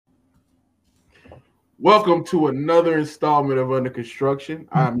Welcome to another installment of Under Construction.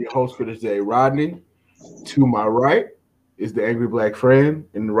 I'm your host for today, Rodney. To my right is the Angry Black Friend,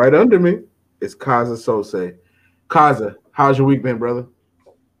 and right under me is Kaza Sose. Kaza, how's your week been, brother?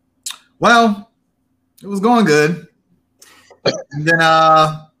 Well, it was going good. And then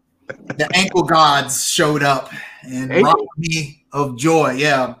the ankle gods showed up and robbed me of joy.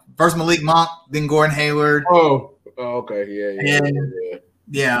 Yeah. First Malik Monk, then Gordon Hayward. Oh okay.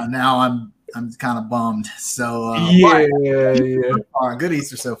 Yeah, now I'm kind of bummed. So good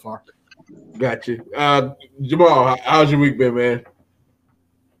Easter so far. Got you. Jamal, how's your week been, man?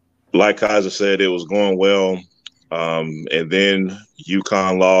 Like Kaiser said, it was going well. And then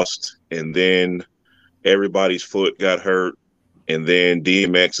UConn lost, and then everybody's foot got hurt, and then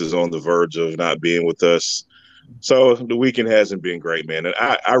DMX is on the verge of not being with us. So the weekend hasn't been great, man. And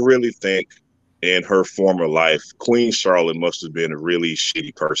I really think in her former life, Queen Charlotte must have been a really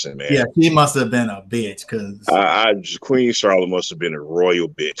shitty person, man. Yeah, she must have been a bitch because Queen Charlotte must have been a royal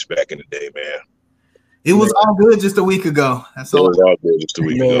bitch back in the day, man. It was all good just a week ago. That's all. It was all good just a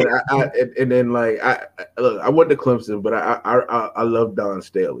week ago. I went to Clemson, but I love Don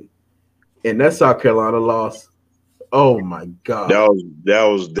Staley, and that South Carolina loss. Oh my God,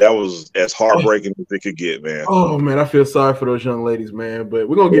 that was as heartbreaking as it could get, man. Oh man, I feel sorry for those young ladies, man. But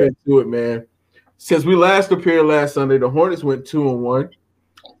we're gonna get into it, man. Since we last appeared last Sunday, the Hornets went 2-1.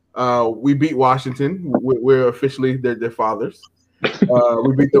 We beat Washington. We're officially their fathers. We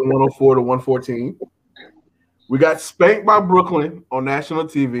beat them 104-114. We got spanked by Brooklyn on national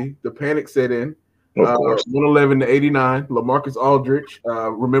TV. The panic set in. 111-89. LaMarcus Aldridge.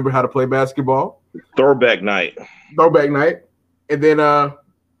 Remember how to play basketball. Throwback night. And then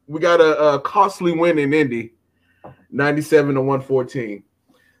we got a costly win in Indy, 97-114.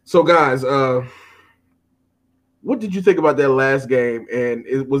 So, guys, what did you think about that last game? And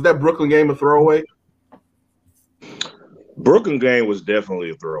was that Brooklyn game a throwaway? Brooklyn game was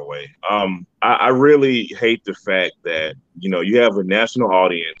definitely a throwaway. I really hate the fact that, you have a national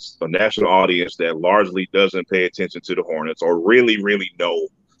audience that largely doesn't pay attention to the Hornets or really, really know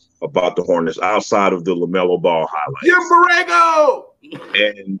about the Hornets outside of the LaMelo Ball highlights. Jim Borrego!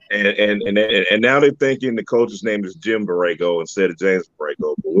 And now they're thinking the coach's name is Jim Borrego instead of James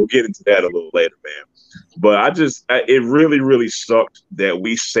Borrego. But we'll get into that a little later, man. But it really, really sucked that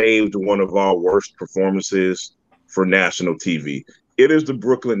we saved one of our worst performances for national TV. It is the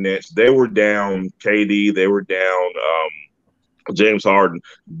Brooklyn Nets. They were down KD. They were down James Harden.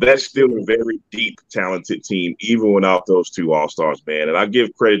 That's still a very deep, talented team, even without those two All-Stars, man. And I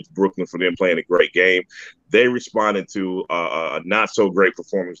give credit to Brooklyn for them playing a great game. They responded to a not-so-great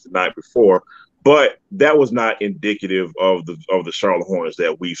performance the night before, but that was not indicative of the Charlotte Hornets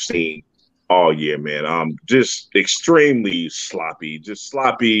that we've seen all year, man. Just extremely sloppy,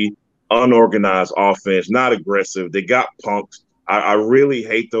 unorganized offense, not aggressive. They got punked. I really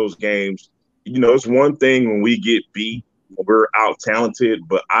hate those games. It's one thing when we get beat, we're out talented,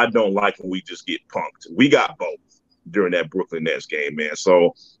 but I don't like when we just get punked. We got both during that Brooklyn Nets game, man.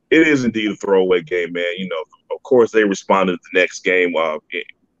 So it is indeed a throwaway game, man. Of course, they responded to the next game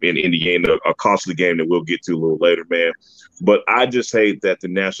in Indiana, a costly game that we'll get to a little later, man. But I just hate that the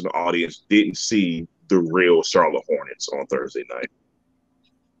national audience didn't see the real Charlotte Hornets on Thursday night.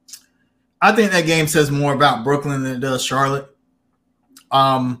 I think that game says more about Brooklyn than it does Charlotte.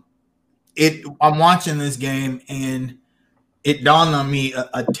 I'm watching this game and it dawned on me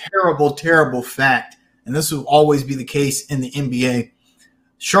a terrible, terrible fact, and this will always be the case in the NBA.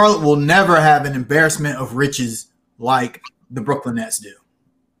 Charlotte will never have an embarrassment of riches like the Brooklyn Nets do.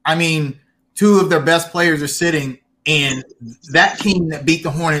 I mean, two of their best players are sitting, and that team that beat the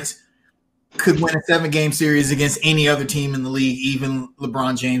Hornets could win a 7-game series against any other team in the league, even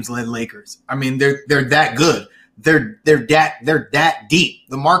LeBron James-led Lakers. I mean, they're that good. They're that deep.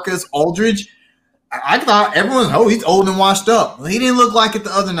 LaMarcus Aldridge, I thought he's old and washed up. Well, he didn't look like it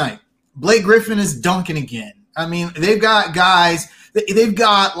the other night. Blake Griffin is dunking again. I mean, they've got guys. They've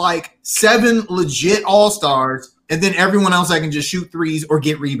got like 7 legit all-stars, and then everyone else that can just shoot threes or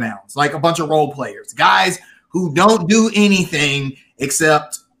get rebounds, like a bunch of role players, guys who don't do anything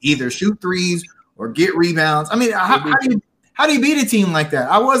except either shoot threes or get rebounds. I mean, how do you beat a team like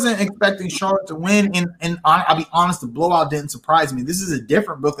that? I wasn't expecting Charlotte to win, and I'll be honest, the blowout didn't surprise me. This is a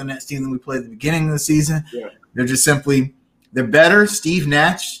different Brooklyn Nets team than we played at the beginning of the season. Yeah. They're better. Steve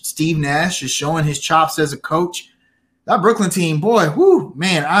Nash is showing his chops as a coach. That Brooklyn team, boy, whoo,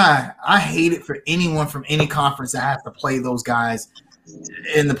 man, I hate it for anyone from any conference that has to play those guys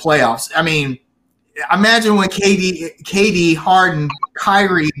in the playoffs. I mean, imagine when KD, Harden,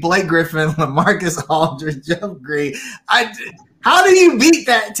 Kyrie, Blake Griffin, LaMarcus Aldridge, Jeff Green. How do you beat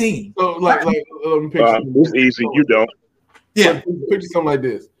that team? So let me picture it's easy. You don't. Yeah. Picture something like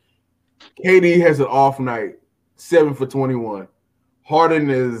this. KD has an off night, 7 for 21. Harden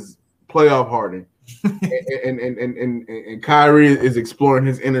is playoff Harden. and Kyrie is exploring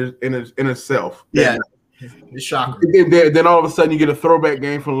his inner self. Yeah. It's shocking. Then all of a sudden you get a throwback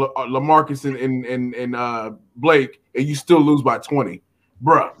game from LaMarcus and Blake, and you still lose by 20,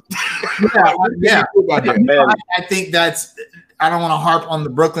 bruh. Yeah. I think that's. I don't want to harp on the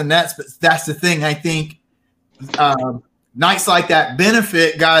Brooklyn Nets, but that's the thing. I think nights like that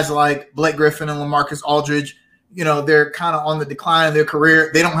benefit guys like Blake Griffin and LaMarcus Aldridge. You know, they're kind of on the decline of their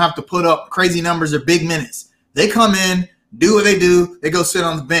career. They don't have to put up crazy numbers or big minutes. They come in, do what they do. They go sit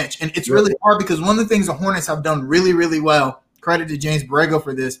on the bench. And it's really hard because one of the things the Hornets have done really, really well, credit to James Borrego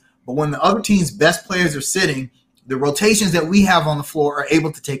for this, but when the other team's best players are sitting, the rotations that we have on the floor are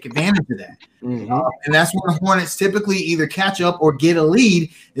able to take advantage of that. Mm-hmm. And that's when the Hornets typically either catch up or get a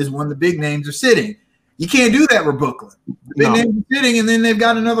lead is when the big names are sitting. You can't do that with Brooklyn. The big names are sitting, and then they've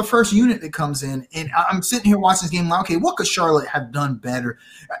got another first unit that comes in. And I'm sitting here watching this game like, okay, what could Charlotte have done better?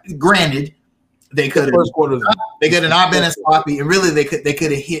 Granted, they could have not been as sloppy, and really they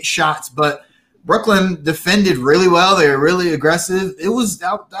could have hit shots. But Brooklyn defended really well. They were really aggressive.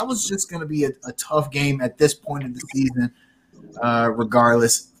 That was just going to be a tough game at this point in the season,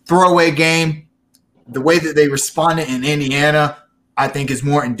 regardless. Throwaway game. The way that they responded in Indiana, I think, is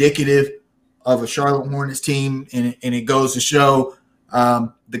more indicative of a Charlotte Hornets team, and it goes to show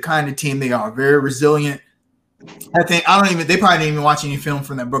the kind of team they are. Very resilient. They probably didn't even watch any film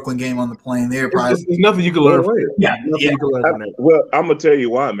from that Brooklyn game on the plane. There's nothing you can learn from it. Well, I'm gonna tell you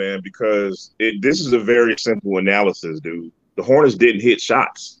why, man. Because this is a very simple analysis, dude. The Hornets didn't hit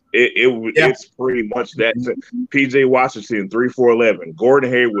shots. It's pretty much that. PJ Washington 3 for 11. Gordon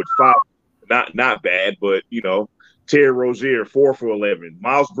Hayward 5. Not bad, but you know. Terry Rozier 4 for 11.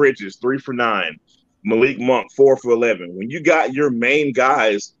 Miles Bridges 3 for 9. Malik Monk 4 for 11. When you got your main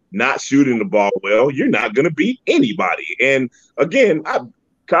guys not shooting the ball well, you're not going to beat anybody. And again,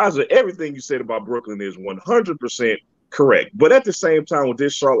 Kaza, everything you said about Brooklyn is 100% correct. But at the same time, with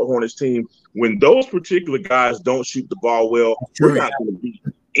this Charlotte Hornets team, when those particular guys don't shoot the ball well, we're not going to beat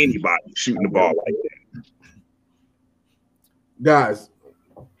anybody shooting the ball like that. Guys,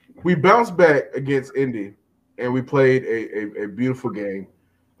 we bounced back against Indy. And we played a beautiful game.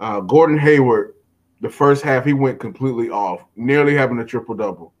 Gordon Hayward, the first half, he went completely off, nearly having a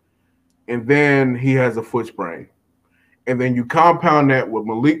triple-double. And then he has a foot sprain. And then you compound that with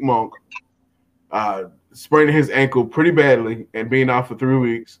Malik Monk spraining his ankle pretty badly and being out for 3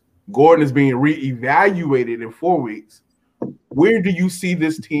 weeks. Gordon is being reevaluated in 4 weeks. Where do you see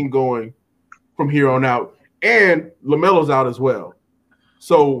this team going from here on out? And LaMelo's out as well.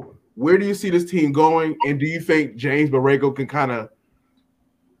 So where do you see this team going? And do you think James Borrego can kind of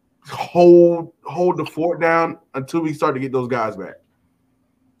hold the fort down until we start to get those guys back?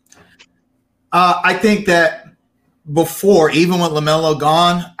 I think that before, even with LaMelo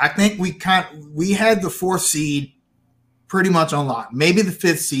gone, I think we had the 4th seed pretty much on lock. Maybe the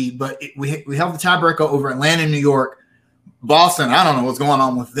 5th seed, but we held the tiebreaker over Atlanta, New York, Boston. I don't know what's going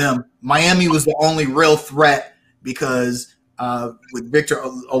on with them. Miami was the only real threat because with Victor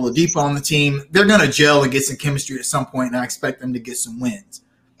Oladipo on the team, they're going to gel and get some chemistry at some point, and I expect them to get some wins.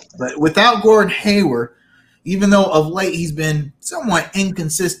 But without Gordon Hayward, even though of late he's been somewhat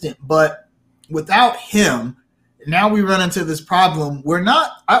inconsistent, but without him, now we run into this problem.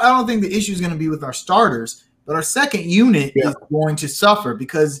 I don't think the issue is going to be with our starters, but our second unit is going to suffer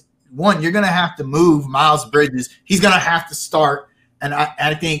because, one, you're going to have to move Miles Bridges. He's going to have to start, and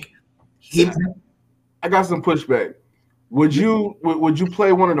I think I got some pushback. Would you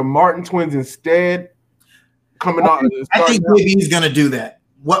play one of the Martin twins instead? I think JB is going to do that.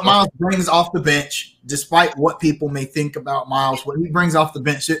 What Miles brings off the bench, despite what people may think about Miles, what he brings off the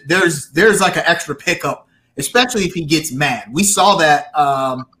bench, there's like an extra pickup, especially if he gets mad. We saw that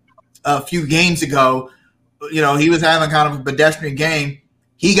a few games ago. You know, he was having kind of a pedestrian game.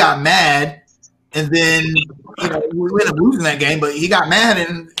 He got mad, and then we ended up losing that game. But he got mad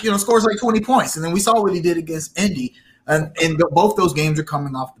and scores like 20 points, and then we saw what he did against Indy. And both those games are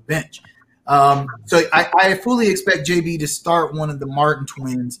coming off the bench. So I fully expect JB to start one of the Martin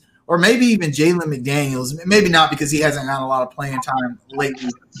twins, or maybe even Jalen McDaniels. Maybe not because he hasn't had a lot of playing time lately.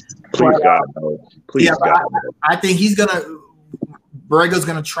 Please God, no. Please God. I think Borrego's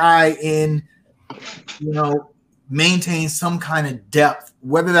gonna try and maintain some kind of depth.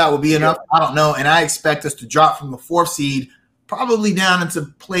 Whether that will be enough, I don't know. And I expect us to drop from the 4th seed probably down into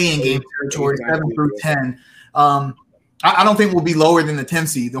playing game territory, 7 through 10. I don't think we'll be lower than the 10th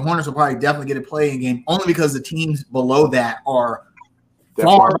seed. The Hornets will probably definitely get a play-in game only because the teams below that are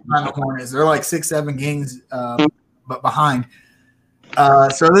far behind the Hornets. They're like 6-7 games but behind.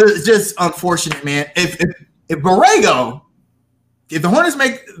 So it's just unfortunate, man. If Borrego, if the Hornets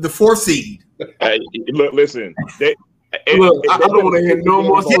make the 4th seed, look, listen. I don't want to hear no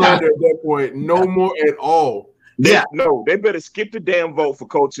more slander at that point. No more at all. They better skip the damn vote for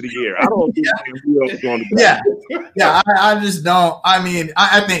Coach of the Year. I don't think who else is going to. I just don't. I mean,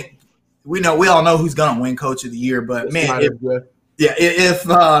 I think we all know who's going to win Coach of the Year, but man, if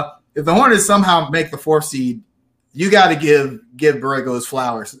the Hornets somehow make the 4th seed, you got to give Borrego his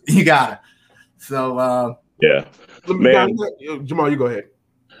flowers. You got to. So man, Jamal, you go ahead.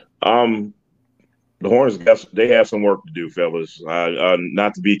 The Hornets, they have some work to do, fellas.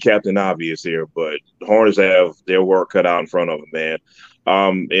 Not to be Captain Obvious here, but the Hornets have their work cut out in front of them, man.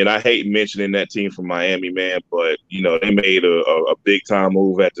 And I hate mentioning that team from Miami, man, but they made a big time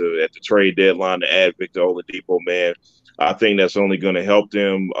move at the trade deadline to add Victor Oladipo, man. I think that's only going to help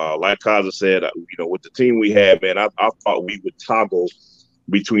them. Like Kaza said, with the team we had, man, I thought we would toggle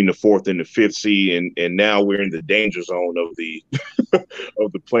between the 4th and the 5th seed, and now we're in the danger zone of the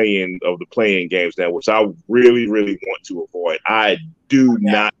of the play-in games now, which I really, really want to avoid. I do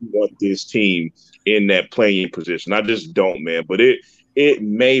not want this team in that play-in position. I just don't, man. But it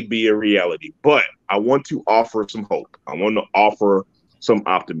may be a reality. But I want to offer some hope. I want to offer some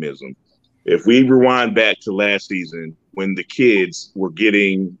optimism. If we rewind back to last season when the kids were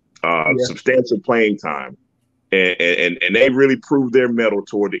getting substantial playing time, and they really proved their mettle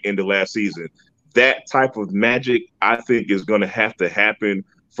toward the end of last season, that type of magic, I think, is going to happen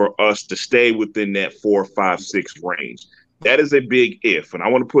for us to stay within that 4, 5, 6 range. That is a big if, and I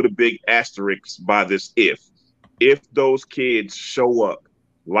want to put a big asterisk by this if. If those kids show up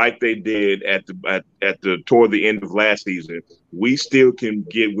like they did toward the end of last season, we still can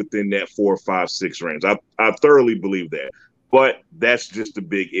get within that 4, 5, 6 range. I thoroughly believe that. But that's just a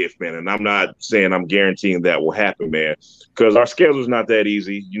big if, man. And I'm not saying I'm guaranteeing that will happen, man, because our schedule's not that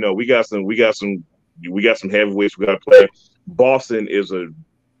easy. We got some heavyweights we got to play. Boston is a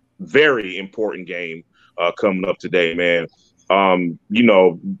very important game coming up today, man.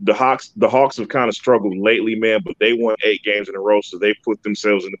 The Hawks have kind of struggled lately, man, but they won 8 games in a row, so they put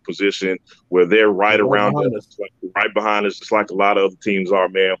themselves in a position where they're right behind us, just like a lot of other teams are,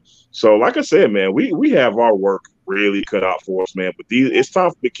 man. So, like I said, man, we have our work really cut out for us, man. But it's time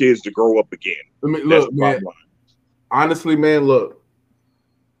for the kids to grow up again. Look, man. Honestly, man, look,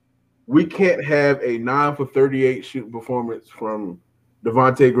 we can't have a 9 for 38 shooting performance from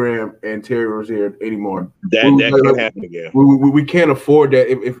Devontae Graham and Terry Rozier anymore. That can't happen again. We can't afford that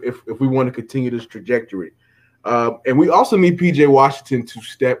if we want to continue this trajectory. And we also need PJ Washington to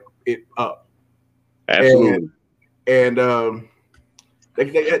step it up. Absolutely. And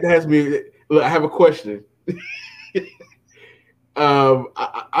that has me. Look, I have a question.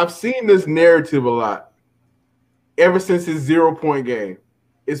 I've seen this narrative a lot ever since his 0-point game.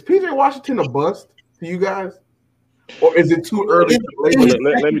 Is PJ Washington a bust to you guys? Or is it too early?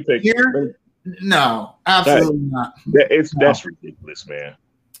 Let me take here. No, absolutely not. That's ridiculous, man.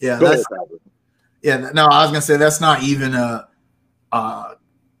 Yeah, no, I was gonna say that's not even a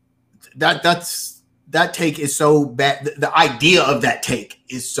that take is so bad. The idea of that take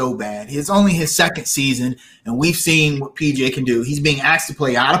is so bad. It's only his 2nd season, and we've seen what PJ can do. He's being asked to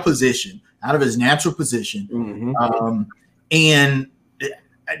play out of position, out of his natural position. Mm-hmm.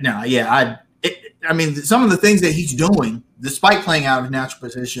 I mean, some of the things that he's doing, despite playing out of his natural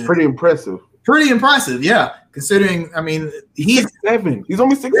position, pretty impressive. Yeah. Considering, I mean, he's 6'7". He's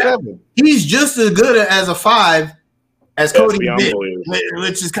only 6'7". He's just as good as a 5 as Cody did,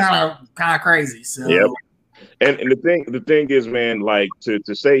 which is kind of crazy. So. Yep. And the thing is, man, like to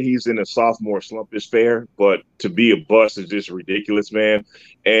say he's in a sophomore slump is fair, but to be a bust is just ridiculous, man.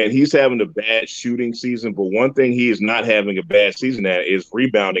 And he's having a bad shooting season, but one thing he is not having a bad season at is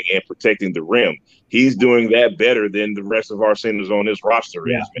rebounding and protecting the rim. He's doing that better than the rest of our centers on this roster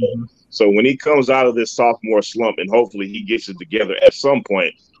is, man. So when he comes out of this sophomore slump, and hopefully he gets it together at some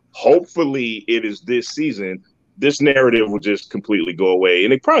point, hopefully it is this season, this narrative will just completely go away,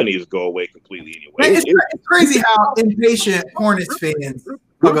 and it probably needs to go away completely anyway. It's crazy how impatient Hornets fans.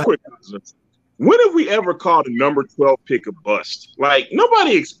 Real quick, when have we ever called a number 12 pick a bust? Like,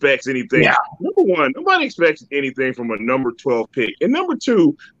 nobody expects anything. Yeah. Number one, nobody expects anything from a number 12 pick. And number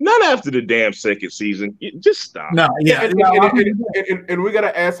 2, not after the damn 2nd season. Just stop. No, yeah. And we got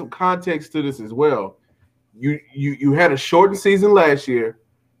to add some context to this as well. You had a shortened season last year.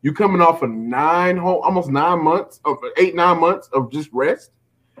 You coming off of almost 9 months of 8-9 months of just rest,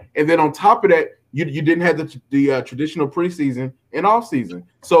 and then on top of that, You didn't have the traditional preseason and off season,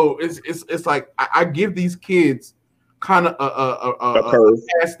 so it's like I give these kids kind of a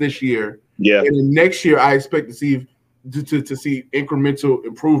pass this year. Yeah, and then next year I expect to see incremental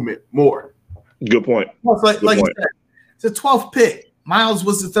improvement more. Good point. Well, like you said, it's a 12th pick. Miles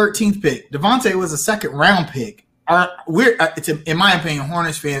was the 13th pick. Devontae was a second round pick. In my opinion,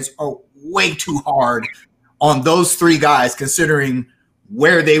 Hornets fans are way too hard on those three guys, considering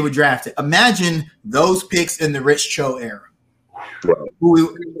where they were drafted. Imagine those picks in the Rich Cho era. Right.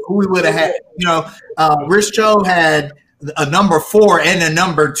 Who we would have had. Rich Cho had a number 4 and a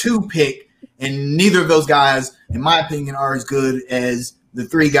number 2 pick, and neither of those guys, in my opinion, are as good as the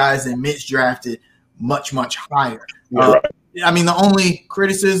 3 guys that Mitch drafted much, much higher. Right. The only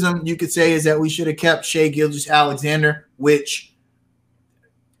criticism you could say is that we should have kept Shai Gilgeous-Alexander, which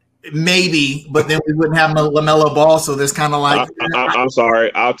maybe, but then we wouldn't have LaMelo Ball. So there's kind of like I'm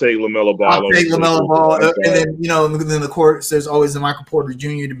sorry, I'll take LaMelo Ball. I'll take LaMelo Ball, and then then the court says always the Michael Porter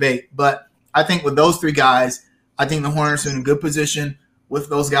Jr. debate. But I think with those 3 guys, I think the Hornets are in a good position with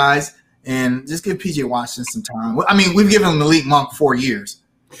those guys, and just give PJ Washington some time. We've given Malik Monk 4 years.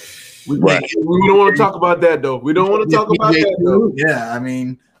 We don't want to talk about that though. We don't want to talk about that though. Yeah,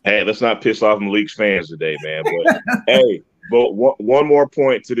 hey, let's not piss off Malik's fans today, man. But hey. But one more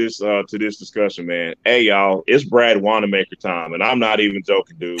point to this discussion, man. Hey, y'all, it's Brad Wanamaker time, and I'm not even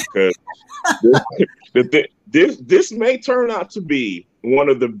joking, dude, because this may turn out to be one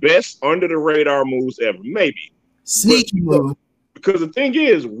of the best under the radar moves ever, maybe sneaky move. Because the thing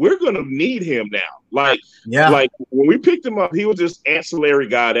is, we're gonna need him now. Like when we picked him up, he was this ancillary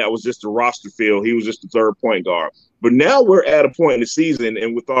guy that was just a roster fill. He was just the third point guard. But now we're at a point in the season,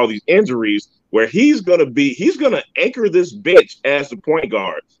 and with all these injuries, where he's gonna anchor this bench as the point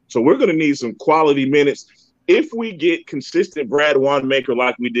guard. So we're gonna need some quality minutes. If we get consistent Brad Wanamaker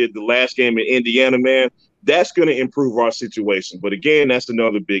like we did the last game in Indiana, man, that's gonna improve our situation. But again, that's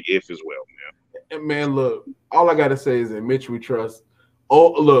another big if as well, man. And man, look, all I gotta say is that Mitch we trust.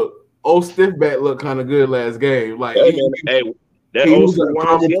 Old Stiffback looked kind of good last game. Like, that old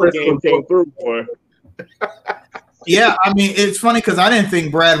Stiffback game came through, boy. Yeah, it's funny because I didn't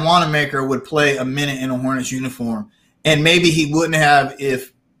think Brad Wanamaker would play a minute in a Hornets uniform, and maybe he wouldn't have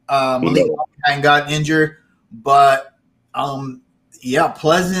if Malik hadn't got injured. But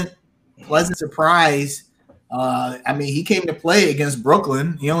pleasant surprise. He came to play against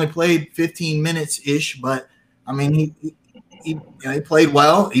Brooklyn. He only played 15 minutes ish, but he played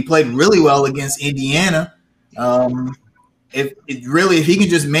well. He played really well against Indiana. If he can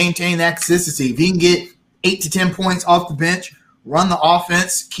just maintain that consistency, if he can get 8 to 10 points off the bench, run the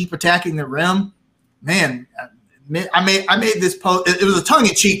offense, keep attacking the rim, man. I made this post. It was a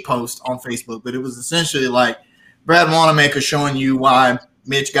tongue-in-cheek post on Facebook, but it was essentially like Brad Wanamaker showing you why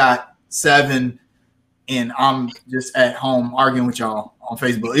Mitch got 7, and I'm just at home arguing with y'all on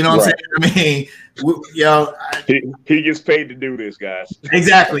Facebook. You know what I'm saying? He gets paid to do this, guys.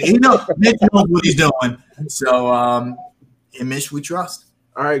 Exactly. Mitch knows what he's doing. So, in Mitch, we trust.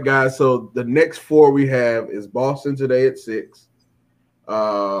 All right, guys. So the next 4 we have is Boston today at 6,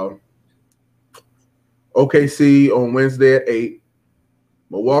 OKC on Wednesday at 8,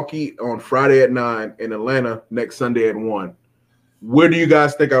 Milwaukee on Friday at 9, and Atlanta next Sunday at 1. Where do you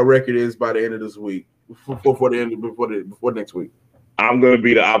guys think our record is by the end of this week? Before next week? I'm going to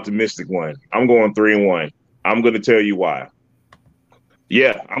be the optimistic one. I'm going 3-1. I'm going to tell you why.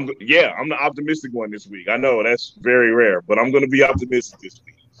 I'm the optimistic one this week. I know that's very rare, but I'm going to be optimistic this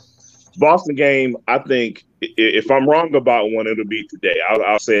week. Boston game, I think if I'm wrong about one, it'll be today.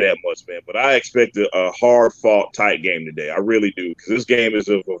 I'll say that much, man. But I expect a hard-fought, tight game today. I really do, because this game is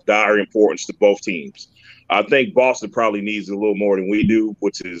of dire importance to both teams. I think Boston probably needs a little more than we do,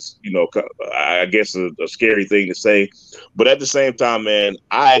 which is, I guess a scary thing to say. But at the same time, man,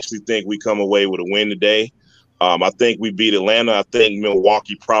 I actually think we come away with a win today. I think we beat Atlanta. I think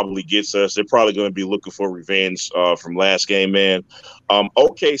Milwaukee probably gets us. They're probably going to be looking for revenge from last game, man.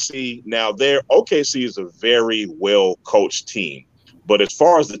 OKC, OKC is a very well-coached team. But as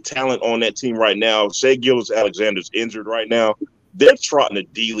far as the talent on that team right now, Shai Gilgeous-Alexander's injured right now. They're trotting a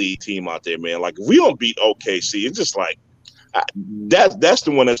D-League team out there, man. Like, if we don't beat OKC, it's just like that's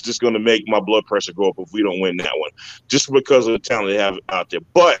the one that's just going to make my blood pressure go up if we don't win that one, just because of the talent they have out there.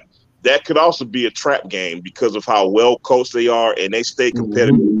 But that could also be a trap game because of how well coached they are, and they stay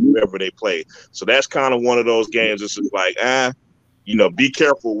competitive wherever they play. So that's kind of one of those games that's just like, be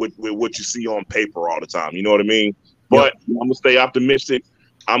careful with what you see on paper all the time. You know what I mean? But I'm going to stay optimistic.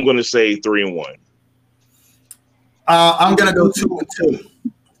 I'm going to say 3-1. I'm going to go 2-2.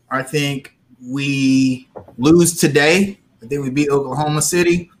 I think we lose today. I think we beat Oklahoma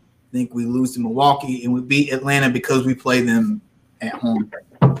City. think we lose to Milwaukee, and we beat Atlanta because we play them at home.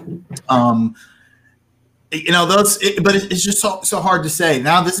 But it's just so hard to say.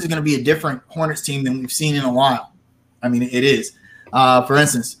 Now this is going to be a different Hornets team than we've seen in a while. I mean, it is. For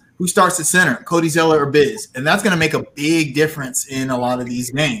instance, who starts at center, Cody Zeller or Biz? And that's going to make a big difference in a lot of these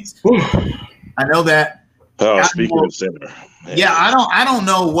games. I know that. Speaking of center. Yeah, I don't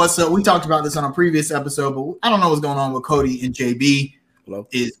know what's up. We talked about this on a previous episode, but I don't know what's going on with Cody and JB. Hello?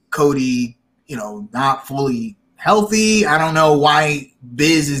 Is Cody, not fully healthy? I don't know why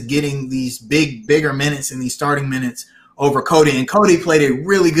Biz is getting these bigger minutes and these starting minutes over Cody. And Cody played a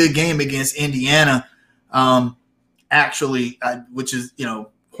really good game against Indiana, which is,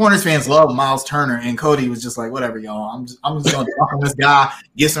 Hornets fans love Miles Turner, and Cody was just like, whatever, y'all. I'm just going to talk on this guy,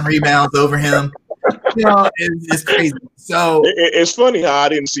 get some rebounds over him. It's crazy. So it's funny how I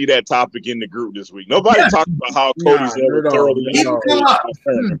didn't see that topic in the group this week. Nobody talked about how Cody's ever thoroughly.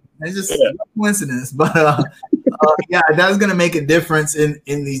 It's just a coincidence, but that's going to make a difference in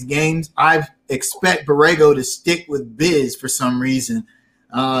these games. I expect Borrego to stick with Biz for some reason,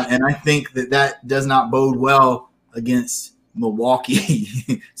 and I think that does not bode well against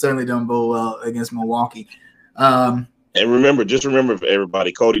Milwaukee. Certainly don't bode well against Milwaukee. And remember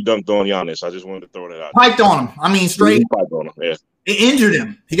everybody, Cody dunked on Giannis. I just wanted to throw that out. Piped on him. I mean, straight. Piped on him. Yeah. It injured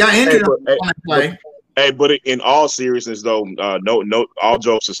him. He got injured on that play. But in all seriousness, though, no, all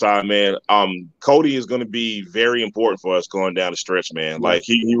jokes aside, man, Cody is going to be very important for us going down the stretch, man. Like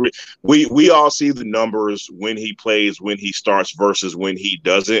we all see the numbers when he plays, when he starts versus when he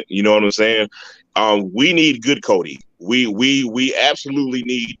doesn't. You know what I'm saying? We need good Cody. We absolutely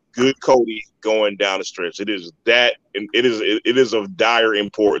need good Cody going down the stretch. It is of dire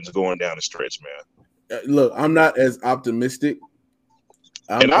importance going down the stretch, man. Look, I'm not as optimistic.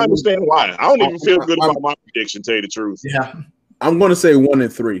 And I understand why. I don't even feel good about my prediction, tell you the truth. Yeah. I'm going to say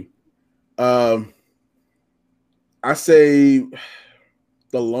 1-3. I say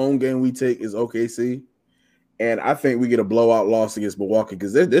the lone game we take is OKC. And I think we get a blowout loss against Milwaukee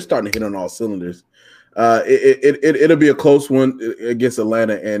because they're starting to hit on all cylinders. It'll be a close one against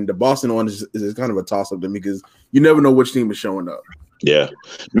Atlanta, and the Boston one is kind of a toss-up to me because you never know which team is showing up. Yeah.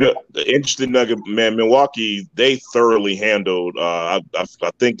 The interesting nugget, man, Milwaukee, they thoroughly handled, I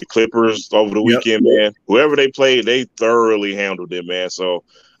think the Clippers over the weekend, man. Whoever they played, they thoroughly handled them, man. So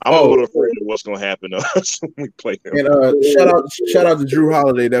I'm a little afraid of what's going to happen to us when we play them. And shout out to Drew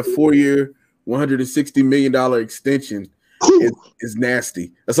Holiday, that 4-year, $160 million extension is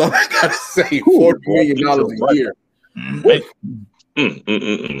nasty. That's all I got to say. $40 million a year.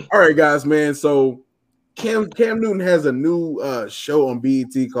 All right, guys, man. So Cam Newton has a new show on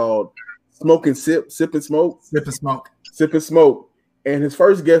BET called Sip and Smoke. And his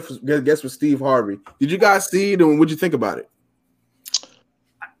first guest was Steve Harvey. Did you guys see it, and what'd you think about it?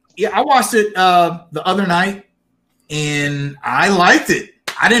 Yeah, I watched it the other night, and I liked it.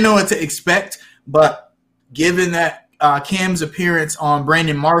 I didn't know what to expect, but given that Cam's appearance on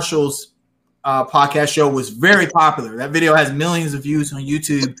Brandon Marshall's podcast show was very popular, that video has millions of views on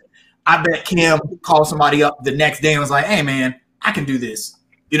YouTube. I bet Cam called somebody up the next day and was like, "Hey, man, I can do this."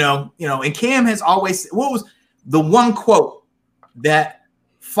 And Cam has always, what was the one quote that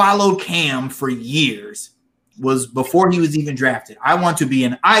followed Cam for years was before he was even drafted. "I want to be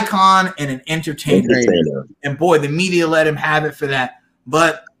an icon and an entertainer." And boy, the media let him have it for that.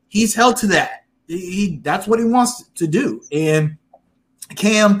 But he's held to that. That's what he wants to do. And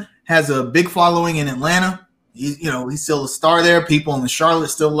Cam has a big following in Atlanta. He's still a star there. People in Charlotte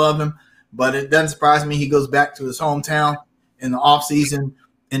still love him. But it doesn't surprise me he goes back to his hometown in the offseason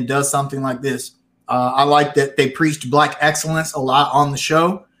and does something like this. I like that they preached Black excellence a lot on the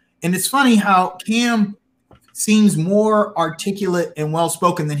show. And it's funny how Cam seems more articulate and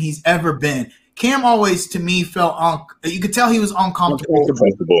well-spoken than he's ever been. Cam always, to me, felt you could tell he was uncomfortable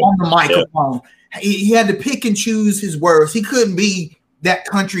on the microphone. Yeah. He had to pick and choose his words. He couldn't be that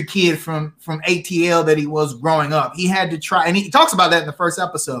country kid from ATL that he was growing up. He had to try, and he talks about that in the first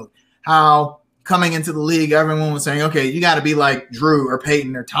episode, how coming into the league, everyone was saying, okay, you got to be like Drew or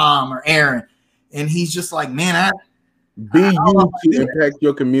Peyton or Tom or Aaron. And he's just like, man, be you to impact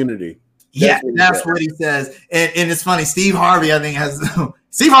your community. That's what he says. And it's funny, Steve Harvey, I think, had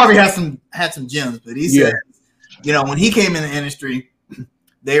some gems, but he said, when he came in the industry,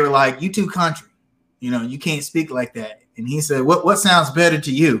 they were like, "You too country. You can't speak like that." And he said, "What sounds better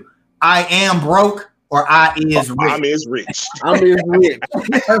to you? I am broke or I is rich?" I'm is rich. I'm is rich.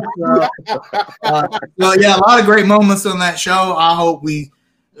 So yeah, a lot of great moments on that show. I hope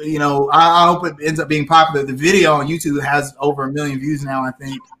I hope it ends up being popular. The video on YouTube has over 1 million views now, I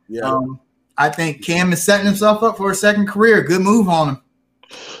think. Yeah. I think Cam is setting himself up for a second career. Good move on him.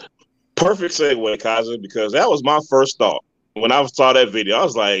 Perfect segue, Kaiser, because that was my first thought. When I saw that video, I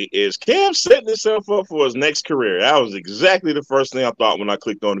was like, is Cam setting himself up for his next career? That was exactly the first thing I thought when I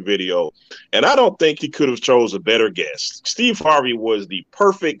clicked on the video. And I don't think he could have chose a better guest. Steve Harvey was the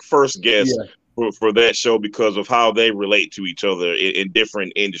perfect first guest for that show because of how they relate to each other in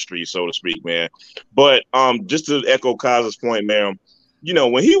different industries, so to speak, man. But just to echo Kaiser's point, man, you know,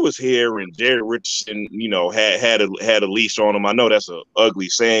 when he was here and Jerry Richardson, you know, had a leash on him, I know that's an ugly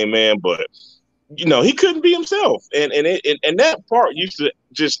saying, man, but you know, he couldn't be himself. And that part used to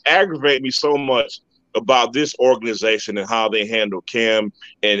just aggravate me so much about this organization and how they handle Cam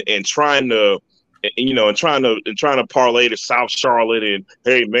and trying to parlay to South Charlotte and,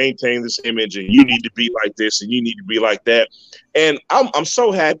 hey, maintain this image and you need to be like this and you need to be like that. And I'm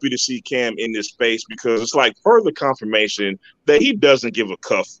so happy to see Cam in this space because it's like further confirmation that he doesn't give a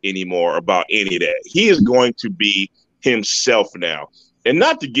cuff anymore about any of that. He is going to be himself now. And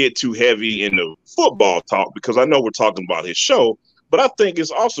not to get too heavy in the football talk, because I know we're talking about his show, but I think it's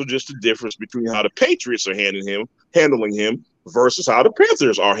also just the difference between how the Patriots are handling him versus how the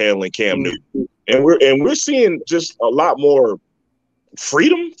Panthers are handling Cam Newton. And we're seeing just a lot more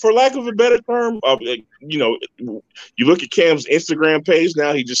freedom, for lack of a better term. You know, you look at Cam's Instagram page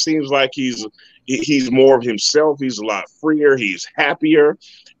now, he just seems like he's more of himself. He's a lot freer. He's happier.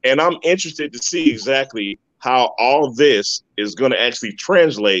 And I'm interested to see exactly how all this is going to actually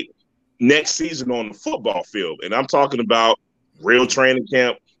translate next season on the football field. And I'm talking about real training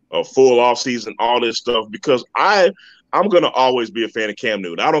camp, a full off season, all this stuff, because I'm going to always be a fan of Cam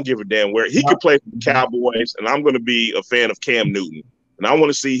Newton. I don't give a damn where he could play for the Cowboys, and I'm going to be a fan of Cam Newton. And I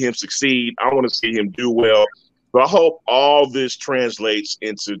want to see him succeed. I want to see him do well. So I hope all this translates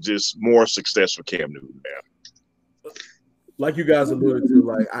into just more success for Cam Newton, man. Like you guys alluded to,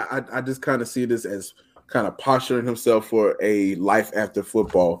 like I just kind of see this as kind of posturing himself for a life after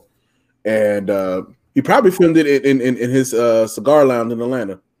football. And he probably filmed it in his cigar lounge in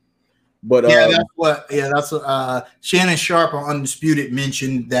Atlanta. But that's what Shannon Sharpe on Undisputed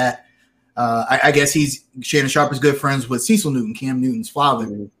mentioned that I guess Shannon Sharpe is good friends with Cecil Newton, Cam Newton's father.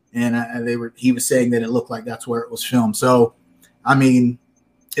 Mm-hmm. And he was saying that it looked like that's where it was filmed. So, I mean,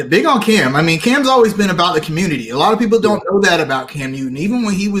 big on Cam. I mean, Cam's always been about the community. A lot of people don't know that about Cam Newton. Even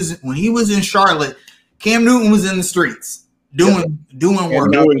when he was in Charlotte, Cam Newton was in the streets doing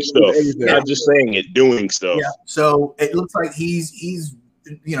work, doing stuff. Not just saying it, doing stuff. Yeah. So it looks like he's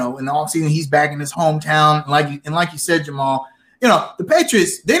you know, in the offseason he's back in his hometown. Like you said, Jamal, you know, the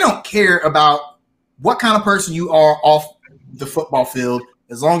Patriots, they don't care about what kind of person you are off the football field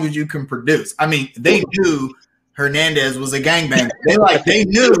as long as you can produce. I mean, they knew Hernandez was a gangbanger. They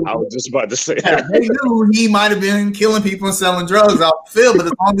knew. I was just about to say that. They knew he might have been killing people and selling drugs off the field, but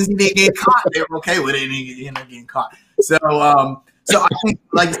as long as he didn't get caught, they were okay with it. And he ended up getting caught. So I think,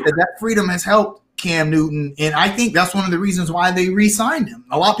 like I said, that freedom has helped Cam Newton, and I think that's one of the reasons why they re-signed him.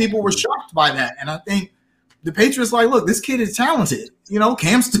 A lot of people were shocked by that, and I think the Patriots like, look, this kid is talented. You know,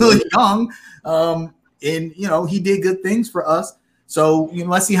 Cam's still young, and you know he did good things for us. So you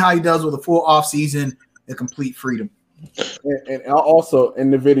know, let's see how he does with a full off season. The complete freedom. And also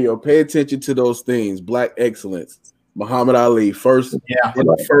in the video, pay attention to those things. Black excellence. Muhammad Ali, first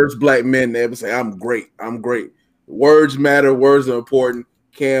black man to ever say, I'm great. I'm great. Words matter. Words are important.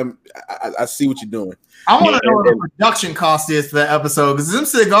 Cam, I see what you're doing. I want to know what the production cost is for that episode because them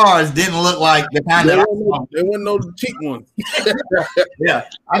cigars didn't look like the kind of. They weren't no cheap ones. Yeah,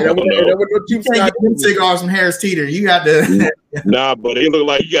 there were no cheap cigars from Harris Teeter. You got to. Nah, but they look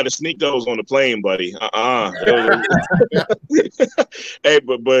like you got to sneak those on the plane, buddy. Hey,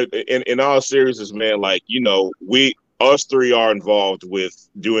 but in all seriousness, man, like you know, us three are involved with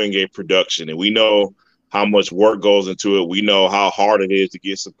doing a production, and we know how much work goes into it. We know how hard it is to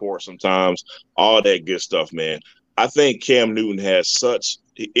get support sometimes, all that good stuff, man. I think Cam Newton has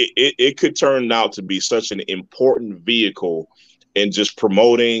it could turn out to be such an important vehicle in just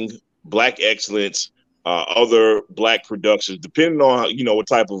promoting Black excellence, other Black productions, depending on, you know, what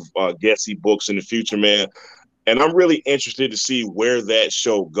type of guests he books in the future, man. And I'm really interested to see where that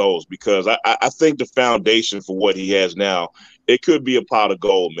show goes because I think the foundation for what he has now, it could be a pot of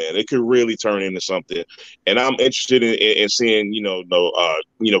gold, man. It could really turn into something. And I'm interested in seeing,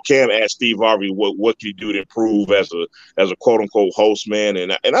 Cam asked Steve Harvey what can he do to improve as a quote unquote host, man.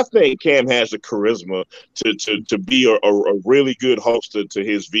 And I think Cam has the charisma to be a really good host to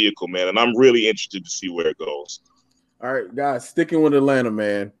his vehicle, man. And I'm really interested to see where it goes. All right, guys, sticking with Atlanta,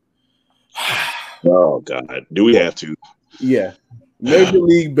 man. Oh God, do we have to? Yeah. Major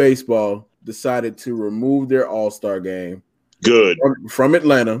League Baseball decided to remove their All-Star game. Good. From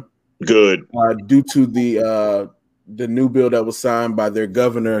Atlanta. Good. Due to the new bill that was signed by their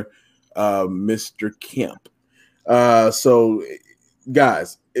governor Mr. Kemp. So,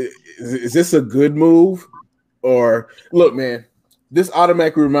 guys, is this a good move? Or look, man, this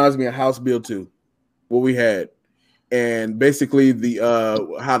automatically reminds me of House Bill 2, what we had, and basically the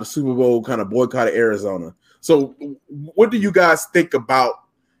how the Super Bowl kind of boycotted Arizona. So, what do you guys think about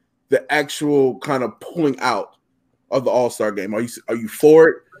the actual kind of pulling out of the All-Star game? Are you for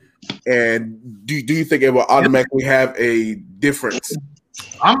it? And do you think it will automatically have a difference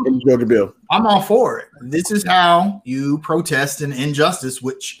in Georgia Bill? I'm all for it. This is how you protest an injustice,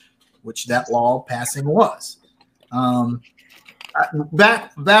 which that law passing was.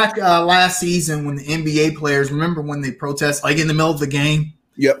 Back last season when the NBA players, remember when they protest like in the middle of the game?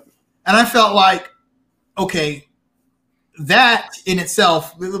 Yep. And I felt like, okay, that in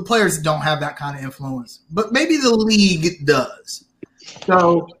itself, the players don't have that kind of influence, but maybe the league does.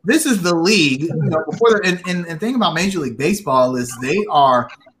 So this is the league. And the thing about Major League Baseball is they don't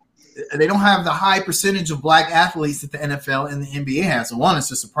have the high percentage of black athletes that the NFL and the NBA has. So one,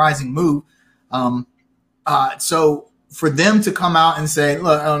 it's a surprising move. So for them to come out and say,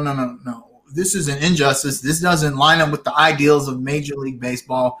 look, oh, no, this is an injustice. This doesn't line up with the ideals of Major League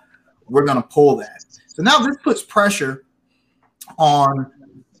Baseball. We're going to pull that. So now this puts pressure on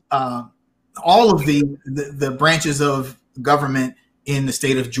all of the branches of government in the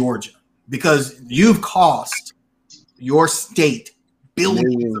state of Georgia, because you've cost your state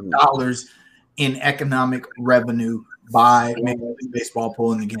billions of dollars in economic revenue by Major League Baseball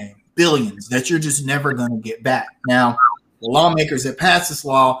pulling the game. Billions that you're just never going to get back. Now, the lawmakers that pass this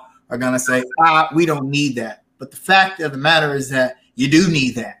law are going to say, we don't need that. But the fact of the matter is that you do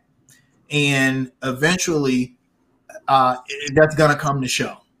need that. And eventually that's going to come to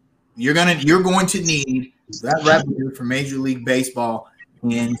show. You're going to need that revenue for Major League Baseball.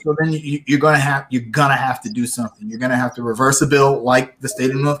 And so then you're going to have to do something. You're going to have to reverse a bill like the state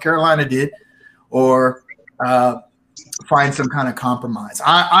of North Carolina did, or find some kind of compromise.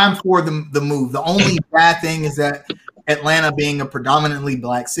 I'm for the move. The only bad thing is that Atlanta being a predominantly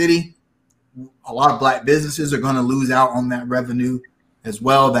black city, a lot of black businesses are going to lose out on that revenue as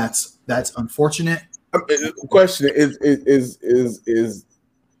well. That's unfortunate. Question is it's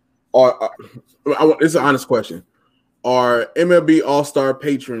an honest question. Are MLB All-Star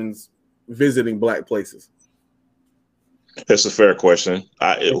patrons visiting black places? That's a fair question.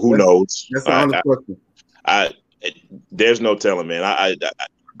 Who knows? That's an honest question. There's no telling, man. I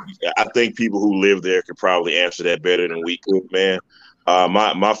think people who live there could probably answer that better than we could, man.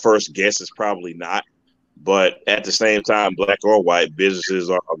 My first guess is probably not, but at the same time, black or white, businesses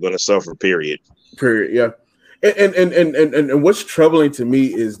are going to suffer. Period. Yeah. And what's troubling to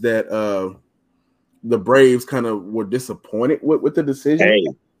me is that the Braves kind of were disappointed with the decision. Hey,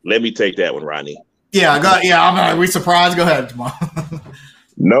 let me take that one, Ronnie. I'm we surprised. Go ahead, Jamal.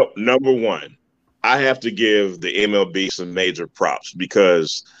 No, number one, I have to give the MLB some major props,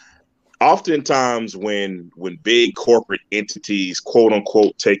 because oftentimes when big corporate entities, quote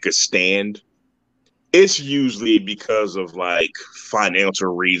unquote, take a stand, it's usually because of like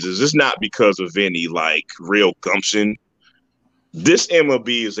financial reasons. It's not because of any like real gumption. This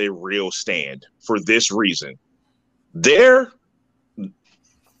MLB is a real stand for this reason. Their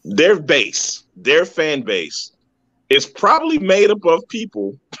base, their fan base, is probably made up of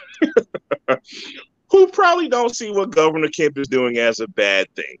people who probably don't see what Governor Kemp is doing as a bad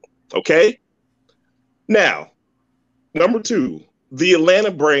thing. Okay? Now, number two, the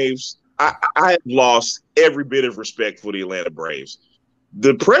Atlanta Braves, I have lost every bit of respect for the Atlanta Braves.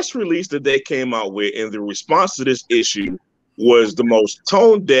 The press release that they came out with in the response to this issue was the most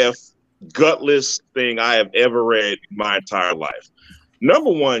tone-deaf, gutless thing I have ever read in my entire life.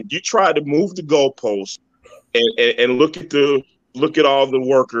 Number one, you try to move the goalpost and look at all the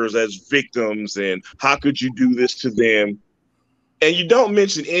workers as victims and how could you do this to them? And you don't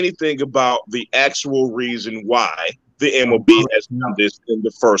mention anything about the actual reason why the MLB has done this in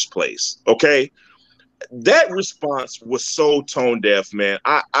the first place. Okay. That response was so tone deaf, man.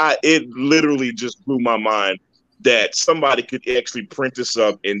 It literally just blew my mind that somebody could actually print this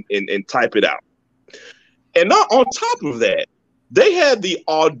up and type it out. And not on top of that, they had the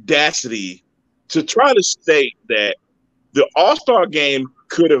audacity to try to state that the All-Star game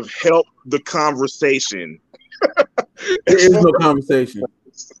could have helped the conversation. There is no conversation.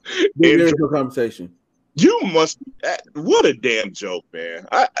 There is no conversation. You must. What a damn joke, man.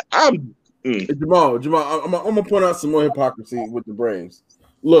 Jamal, I'm gonna point out some more hypocrisy with the Braves.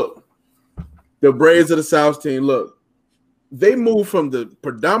 Look, the Braves of the South team. Look, they moved from the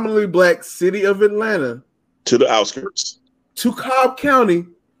predominantly black city of Atlanta to the outskirts, to Cobb County.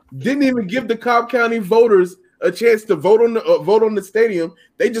 Didn't even give the Cobb County voters a chance to vote on the stadium.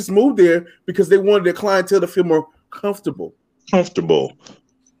 They just moved there because they wanted their clientele to feel more comfortable.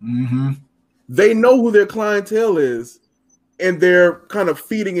 Mm-hmm. They know who their clientele is, and they're kind of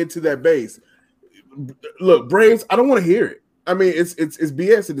feeding into that base. Look, Braves, I don't want to hear it. I mean, it's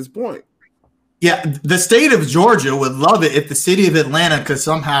BS at this point. Yeah, the state of Georgia would love it if the city of Atlanta could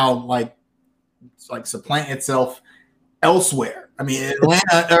somehow like supplant itself elsewhere. I mean,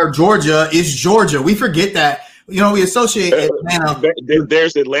 Atlanta or Georgia is Georgia. We forget that. We associate Atlanta.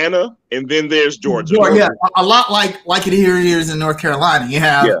 There's Atlanta, and then there's Georgia. Yeah, a lot like it here is in North Carolina. You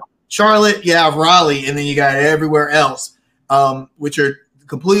have Charlotte, you have Raleigh, and then you got everywhere else, which are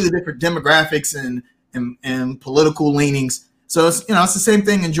completely different demographics and political leanings. So it's the same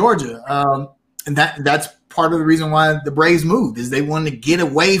thing in Georgia, and that's part of the reason why the Braves moved is they wanted to get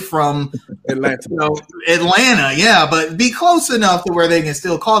away from Atlanta, yeah, but be close enough to where they can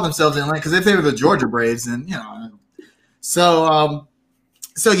still call themselves Atlanta. Because if they were the Georgia Braves, then so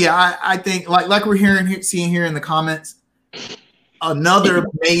yeah, I think like we're seeing here in the comments, another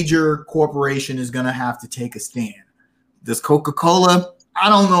major corporation is going to have to take a stand. Does Coca-Cola? I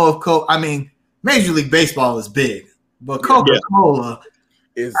don't know if Major League Baseball is big, but Coca-Cola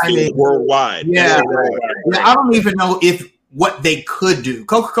is worldwide. Yeah, I don't even know if what they could do.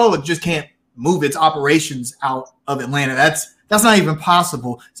 Coca-Cola just can't move its operations out of Atlanta. That's not even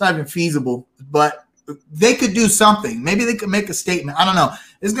possible. It's not even feasible. But they could do something. Maybe they could make a statement. I don't know.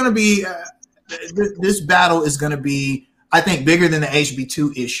 It's going to be this battle is going to be, I think, bigger than the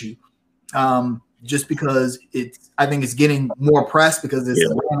HB2 issue. Just because I think it's getting more press because it's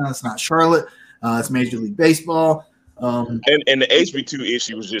Atlanta, it's not Charlotte, it's Major League Baseball. And the HB2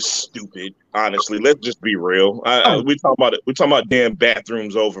 issue was just stupid. Honestly, let's just be real. We talking about damn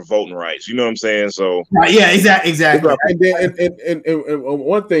bathrooms over voting rights. You know what I'm saying? So yeah, exactly. And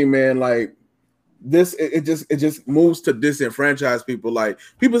one thing, man, like this, it just moves to disenfranchise people. Like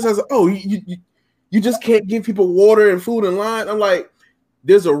people says, oh, you just can't give people water and food in line. I'm like,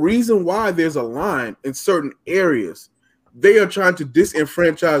 there's a reason why there's a line in certain areas. They are trying to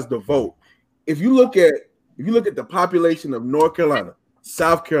disenfranchise the vote. If you look at the population of North Carolina,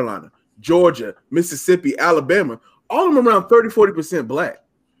 South Carolina, Georgia, Mississippi, Alabama, all of them around 30-40% black.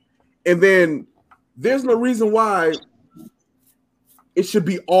 And then there's no reason why it should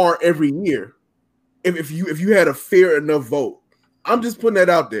be R every year if you had a fair enough vote. I'm just putting that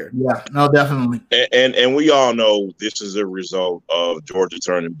out there. Yeah, no, definitely. And we all know this is a result of Georgia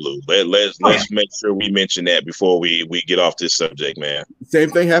turning blue. Let's make sure we mention that before we get off this subject, man.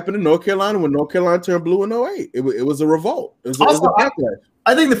 Same thing happened in North Carolina when North Carolina turned blue in 2008. It was a revolt. It was a backlash.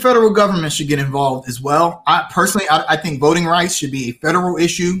 I think the federal government should get involved as well. I think voting rights should be a federal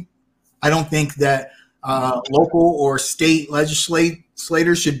issue. I don't think that local or state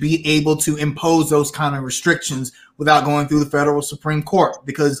legislators should be able to impose those kind of restrictions without going through the federal Supreme Court,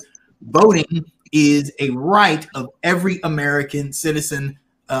 because voting is a right of every American citizen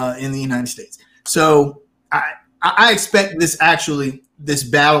in the United States. So I expect this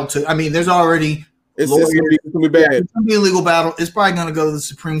battle to. I mean, there's already it's gonna be bad. It's gonna be a legal battle. It's probably gonna go to the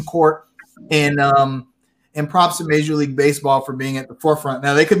Supreme Court, and props to Major League Baseball for being at the forefront.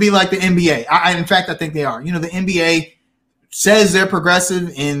 Now they could be like the NBA. In fact, I think they are. The NBA says they're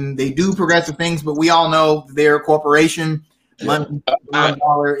progressive and they do progressive things, but we all know they're a corporation. Money,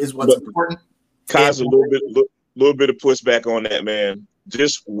 dollar is what's important. Kaz, a little bit of pushback on that, man.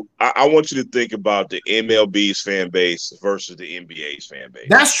 Just I want you to think about the MLB's fan base versus the NBA's fan base.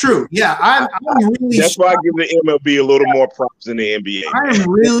 That's true. Yeah, I'm really. That's why I give the MLB a little more props than the NBA. I am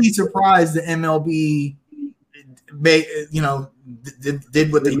really surprised the MLB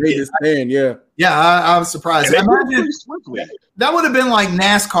did what they did. I was surprised. Imagine, that would have been like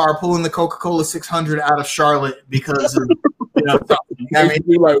NASCAR pulling the Coca-Cola 600 out of Charlotte because of I mean,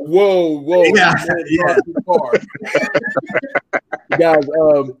 be like, whoa, yeah. Guys,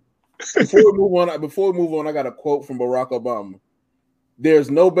 before we move on, I got a quote from Barack Obama.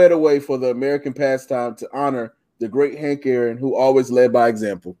 There's no better way for the American pastime to honor the great Hank Aaron, who always led by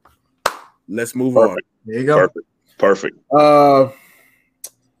example. Let's move on. There you go. Perfect.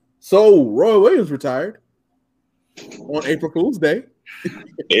 So Roy Williams retired on April Fool's Day.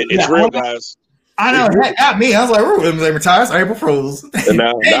 It's real, guys. I know. That got me. I was like, Roy Williams retires on April Fool's. There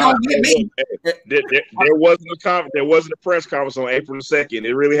wasn't a press conference on April 2nd.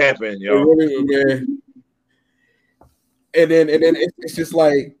 It really happened, yo. And then it's just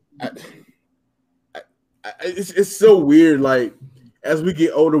like it's so weird. Like as we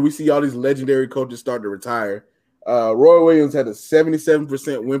get older, we see all these legendary coaches start to retire. Roy Williams had a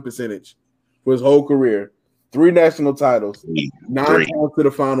 77% win percentage for his whole career, 3 national titles, 9 times to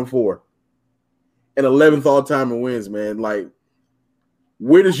the Final Four. and 11th all time in wins, man. Like,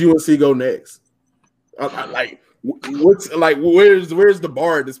 where does UNC go next? Where's the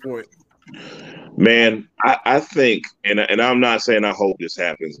bar at this point? Man, I think, and I'm not saying I hope this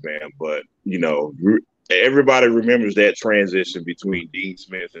happens, man, but everybody remembers that transition between Dean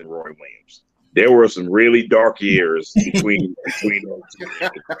Smith and Roy Williams. There were some really dark years between those two.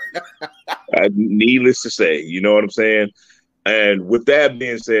 Needless to say, you know what I'm saying? And with that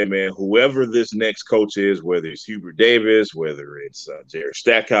being said, man, whoever this next coach is, whether it's Hubert Davis, whether it's Jerry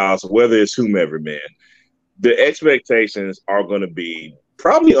Stackhouse, whether it's whomever, man, the expectations are going to be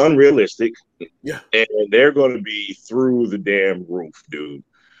probably unrealistic. Yeah. And they're going to be through the damn roof, dude.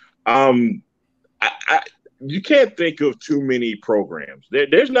 You can't think of too many programs.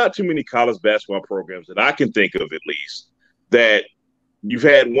 There's not too many college basketball programs that I can think of, at least, that you've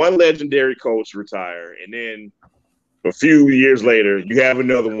had one legendary coach retire, and then a few years later, you have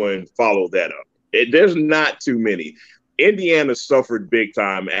another one follow that up. There's not too many. Indiana suffered big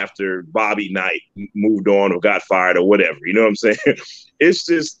time after Bobby Knight moved on or got fired or whatever. You know what I'm saying? It's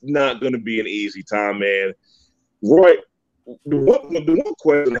just not going to be an easy time, man. Roy, the one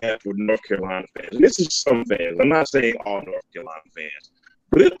question I have for North Carolina fans, and this is some fans, I'm not saying all North Carolina fans,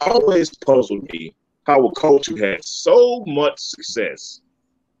 but it always puzzled me how a coach who had so much success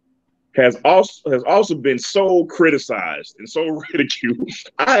has also been so criticized and so ridiculed.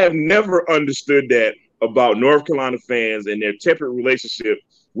 I have never understood that about North Carolina fans and their tepid relationship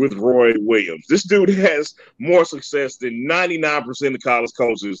with Roy Williams. This dude has more success than 99% of college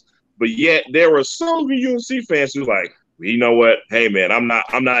coaches, but yet there are some UNC fans who are like, you know what? Hey, man, I'm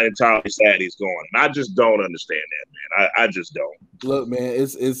not entirely sad he's going. And I just don't understand that, man. I just don't. Look, man,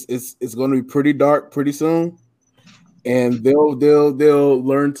 it's going to be pretty dark pretty soon, and they'll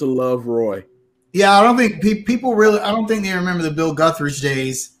learn to love Roy. Yeah, I don't think people really. I don't think they remember the Bill Guthridge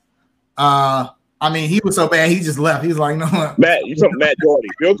days. I mean, he was so bad, he just left. He was like, no. Matt, you talking Matt Doherty.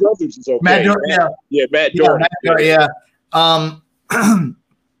 Bill Guthridge is okay. Matt Doherty, yeah. Yeah, Matt Doherty. Yeah.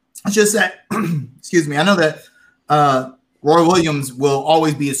 It's just that, excuse me, I know that Roy Williams will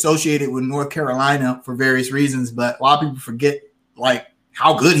always be associated with North Carolina for various reasons, but a lot of people forget, like,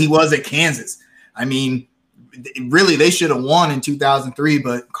 how good he was at Kansas. I mean, really, they should have won in 2003,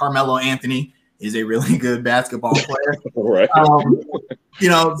 but Carmelo Anthony is a really good basketball player. Right.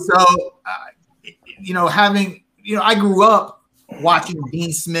 I grew up watching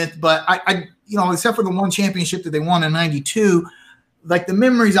Dean Smith, but I except for the one championship that they won in '92, like the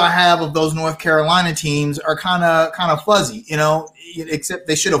memories I have of those North Carolina teams are kind of fuzzy, except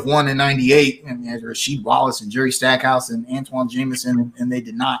they should have won in '98, and had Rasheed Wallace and Jerry Stackhouse and Antoine Jameson, and they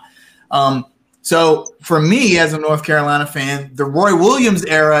did not. So for me, as a North Carolina fan, the Roy Williams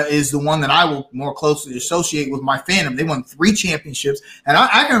era is the one that I will more closely associate with my fandom. They won 3 championships, and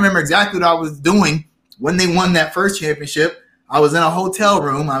I can remember exactly what I was doing when they won that first championship. I was in a hotel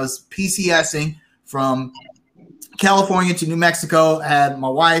room. I was PCSing from California to New Mexico. I had my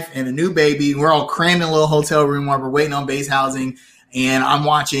wife and a new baby. We're all crammed in a little hotel room while we're waiting on base housing, and I'm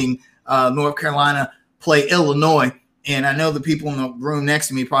watching North Carolina play Illinois. And I know the people in the room next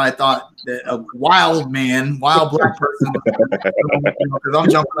to me probably thought that a wild black person, because I'm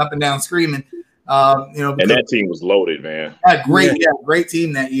jumping up and down screaming. And that team was loaded, man. Great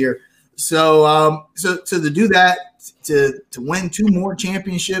team that year. So to do that, to win 2 more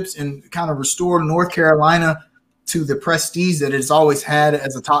championships and kind of restore North Carolina to the prestige that it's always had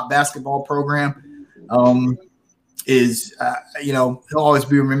as a top basketball program, he'll always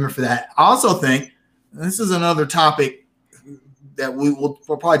be remembered for that. I also think, this is another topic that we'll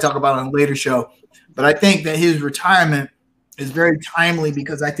probably talk about on a later show, but I think that his retirement is very timely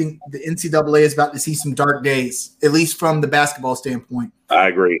because I think the NCAA is about to see some dark days, at least from the basketball standpoint. I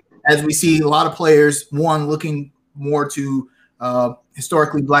agree. As we see a lot of players, looking more to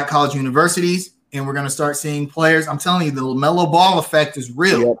historically black college universities, and we're going to start seeing players. I'm telling you, the LaMelo Ball effect is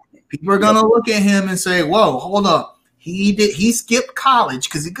real. Yep. People are going to look at him and say, whoa, hold up. He skipped college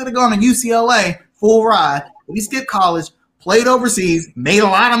because he could have gone to UCLA full ride. He skipped college, played overseas, made a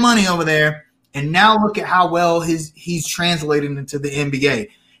lot of money over there, and now look at how well he's translated into the NBA.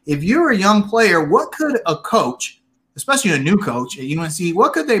 If you're a young player, what could a coach, especially a new coach at UNC,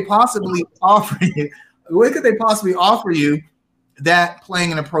 what could they possibly offer you? What could they possibly offer you that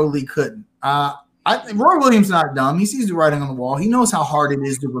playing in a pro league couldn't? I think Roy Williams not dumb. He sees the writing on the wall. He knows how hard it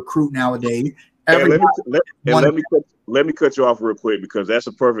is to recruit nowadays. Let me cut you off real quick because that's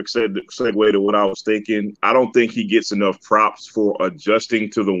a perfect segue to what I was thinking. I don't think he gets enough props for adjusting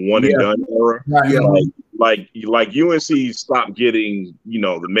to the one and done era. Like UNC stopped getting,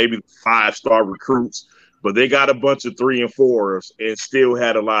 maybe 5-star recruits but they got a bunch of 3 and 4s and still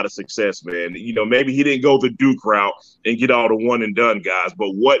had a lot of success, man. You know, maybe he didn't go the Duke route and get all the one and done guys,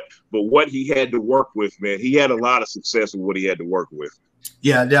 but what he had to work with, man, he had a lot of success with what he had to work with.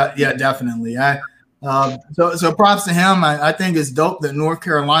 Yeah, definitely. So props to him. I think it's dope that North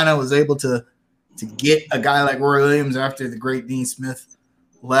Carolina was able to get a guy like Roy Williams after the great Dean Smith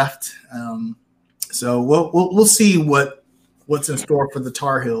left. So we'll see what's in store for the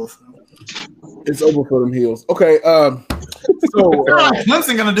Tar Heels. It's over for them Heels. Okay. Clemson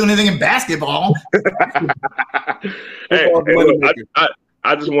gonna do anything in basketball? Hey, look,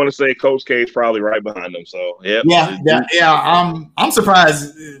 I just want to say Coach K is probably right behind them. So yeah. I'm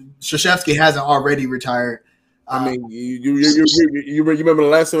surprised Krzyzewski hasn't already retired. I mean, you remember the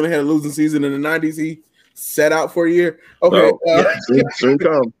last time they had a losing season in the 90s? He sat out for a year. Okay,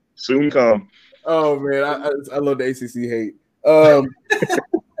 soon come. Oh man, I love the ACC hate.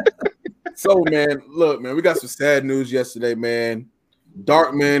 So man, look, man, we got some sad news yesterday, man.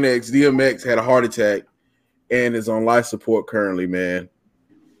 Darkman X DMX had a heart attack and is on life support currently, man.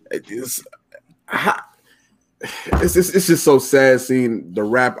 It's just so sad seeing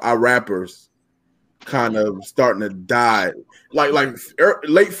our rappers kind of starting to die. Like late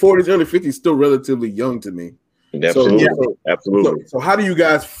 40s, early 50s, still relatively young to me. Absolutely. Absolutely. So how do you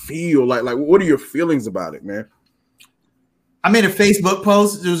guys feel? Like what are your feelings about it, man? I made a Facebook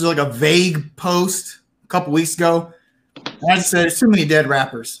post. It was like a vague post a couple weeks ago. And I just said there's too many dead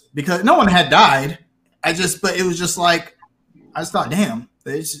rappers because no one had died. But it was just like, I just thought, damn,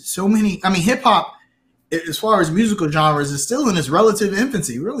 there's so many. I mean, hip hop, as far as musical genres, is still in its relative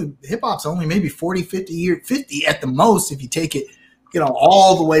infancy. Really, hip hop's only maybe 40 at the most if you take it,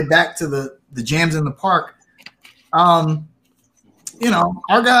 all the way back to the jams in the park. Our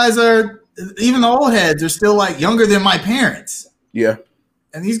guys are. Even the old heads are still like younger than my parents. Yeah.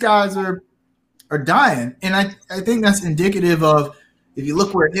 And these guys are dying. And I think that's indicative of, if you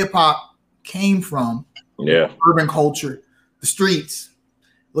look where hip hop came from, urban culture, the streets,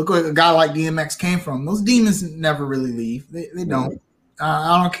 look where a guy like DMX came from. Those demons never really leave. They don't.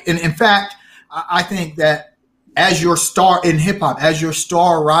 I don't. And in fact, I think that as your star in hip hop, as your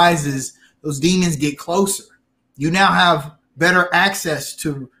star rises, those demons get closer. You now have better access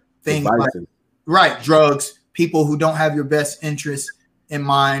to things like drugs, people who don't have your best interests in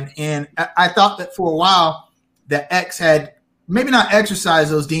mind. And I thought that for a while that X had maybe not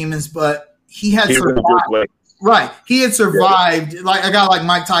exercised those demons, but he had survived. Right. He had survived, like a guy like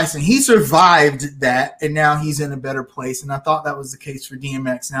Mike Tyson. He survived that, and now he's in a better place. And I thought that was the case for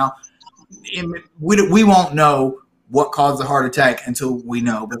DMX. Now, we won't know what caused the heart attack until we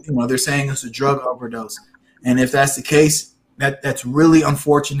know. But, they're saying it's a drug overdose. And if that's the case, that's really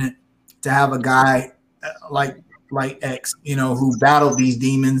unfortunate to have a guy like X, who battled these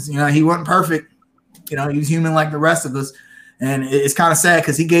demons. He wasn't perfect. He was human like the rest of us. And it's kind of sad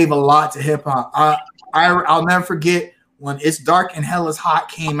because he gave a lot to hip hop. I'll never forget when It's Dark and Hell is Hot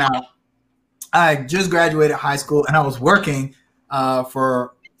came out. I just graduated high school and I was working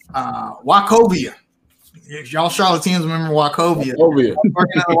for Wachovia. Y'all Charlotteans remember Wachovia. I was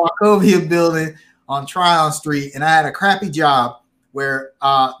working at the Wachovia building on Tryon Street, and I had a crappy job where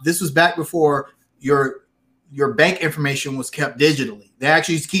this was back before your bank information was kept digitally. They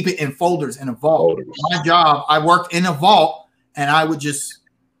actually used to keep it in folders in a vault. My job, I worked in a vault, and I would just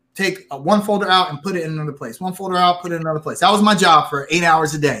take one folder out and put it in another place. One folder out, put it in another place. That was my job for 8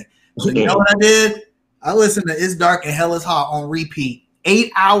 hours a day. So you know what I did? I listened to It's Dark and Hell is Hot on repeat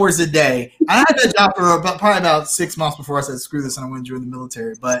 8 hours a day. I had that job for probably about 6 months before I said, screw this, and I went and joined the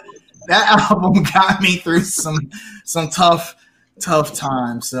military. But that album got me through some tough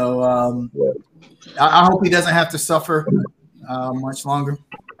times. So I hope he doesn't have to suffer much longer.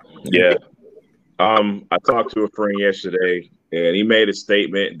 Yeah. I talked to a friend yesterday, and he made a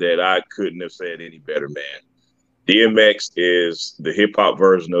statement that I couldn't have said any better, man. DMX is the hip-hop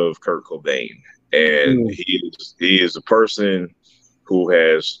version of Kurt Cobain. And he is a person who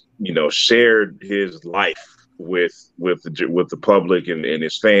has, shared his life with the public and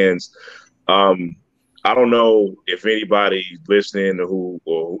his fans. I don't know if anybody listening or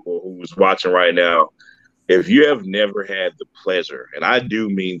who's watching right now, if you have never had the pleasure, and I do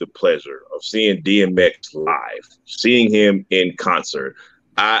mean the pleasure, of seeing DMX live, seeing him in concert,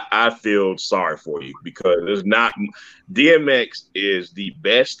 I feel sorry for you, because DMX is the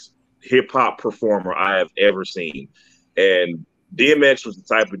best hip hop performer I have ever seen. And DMX was the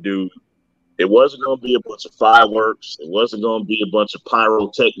type of dude, it wasn't going to be a bunch of fireworks. It wasn't going to be a bunch of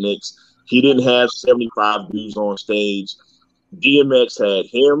pyrotechnics. He didn't have 75 dudes on stage. DMX had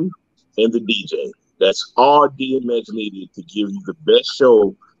him and the DJ. That's all DMX needed to give you the best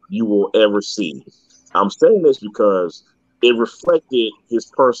show you will ever see. I'm saying this because it reflected his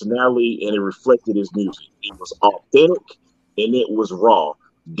personality and it reflected his music. It was authentic and it was raw.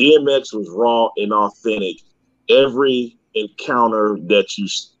 DMX was raw and authentic. Every time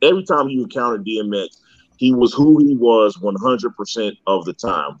you encountered DMX, he was who he was 100% of the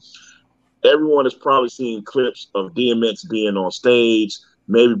time. Everyone has probably seen clips of DMX being on stage,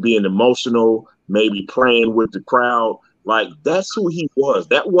 maybe being emotional, maybe praying with the crowd. Like, that's who he was.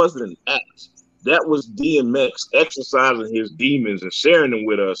 That wasn't an act. That was DMX exercising his demons and sharing them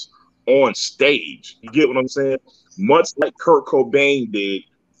with us on stage. You get what I'm saying? Much like Kurt Cobain did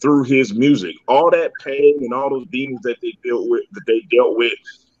through his music. All that pain and all those demons that they dealt with,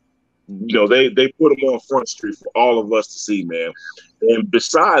 you know, they put them on Front Street for all of us to see, man. And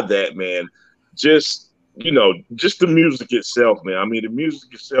beside that, man, just the music itself, man. I mean, the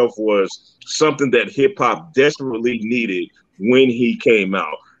music itself was something that hip hop desperately needed when he came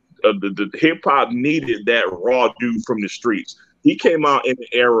out. The hip hop needed that raw dude from the streets. He came out in an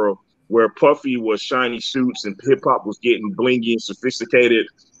era where Puffy was shiny suits and hip hop was getting blingy and sophisticated.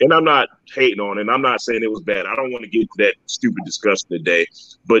 And I'm not hating on it. I'm not saying it was bad. I don't want to get to that stupid discussion today.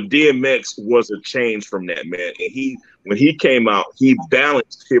 But DMX was a change from that, man. And when he came out, he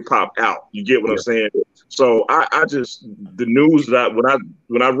balanced hip hop out. You get what I'm saying? So I just, the news that when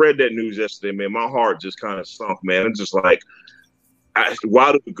I read that news yesterday, man, my heart just kind of sunk, man. I'm just like,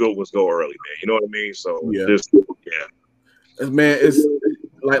 why did the good ones go early, man? You know what I mean? So man, it's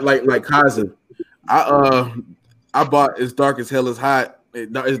like Kaiser. I bought It's Dark as Hell is Hot.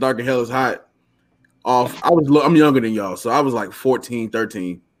 It's Dark as Hell is Hot. I'm younger than y'all, so I was like 14,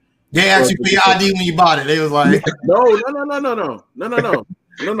 13. They asked you for your ID when you bought it. They was like, no.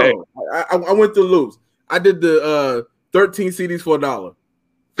 I went through loops. I did the 13 CDs for $1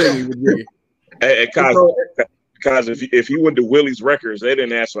 thing with Jiggy. Hey, Kaiser, if you went to Willie's Records, they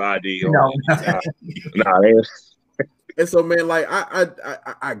didn't ask for ID. No. Nah. And so, man, like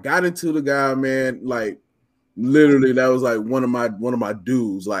I got into the guy, man. Like literally, that was like one of my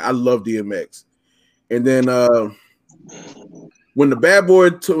dudes. Like I love DMX. And then when the Bad Boy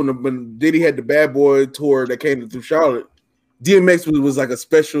tour, when Diddy had the Bad Boy tour that came through Charlotte, DMX was like a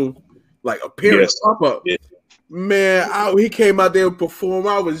special like appearance pop up. Yeah. Man, he came out there and performed.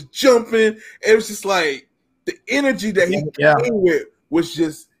 I was jumping. It was just like the energy that he came with was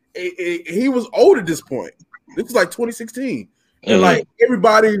just. He was old at this point. This was like 2016, and like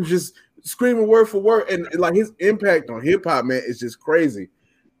everybody was just screaming word for word, and like his impact on hip hop, man, is just crazy.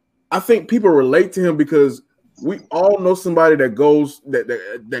 I think people relate to him because we all know somebody that goes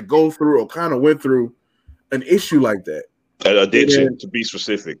through or kind of went through an issue like that. An addiction, to be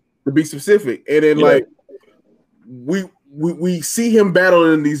specific. And then like we see him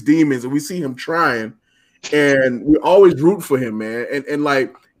battling these demons, and we see him trying, and we always root for him, man. And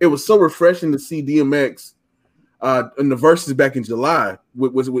like it was so refreshing to see DMX in the verses back in July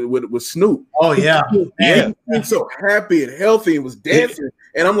with Snoop. Oh yeah, he was so happy and healthy and was dancing.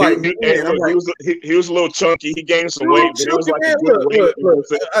 And I'm like, he was a little chunky. He gained some weight. But it was like a good weight.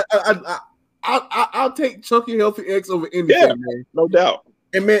 I'll take chunky healthy X over anything, man. No doubt.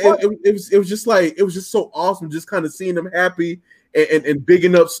 And man, it was just like it was just so awesome, just kind of seeing him happy and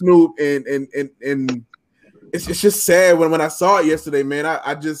bigging up Snoop and it's just sad when I saw it yesterday, man.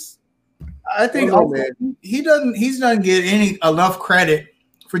 I think he's not getting enough credit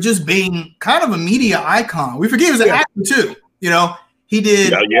for just being kind of a media icon. We forget he was an actor too. You know, he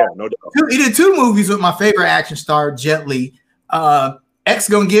did. No doubt. He did 2 movies with my favorite action star, Jet Li. X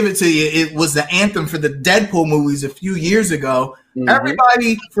gonna give it to you. It was the anthem for the Deadpool movies a few years ago. Mm-hmm.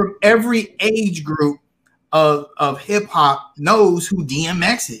 Everybody from every age group of hip hop knows who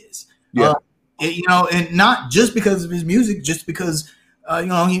DMX is. Yeah. And not just because of his music, just because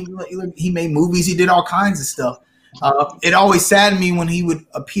he made movies, he did all kinds of stuff. It always saddened me when he would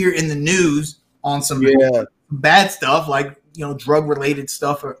appear in the news on some bad stuff, like drug related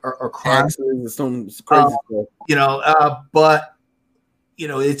stuff or crime, some crazy stuff. But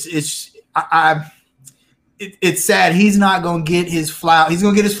it's sad. He's not gonna get his flower. He's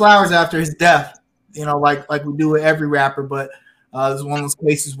gonna get his flowers after his death. Like we do with every rapper, but. It's one of those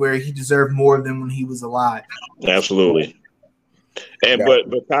cases where he deserved more of them when he was alive. Absolutely. And but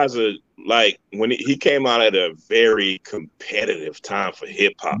Kaiser, like when he came out at a very competitive time for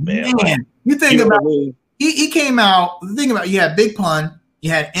hip hop, man. You think about he came out. Think about you had Big Pun, you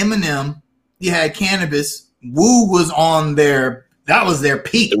had Eminem, you had Cannabis. Wu was on their that was their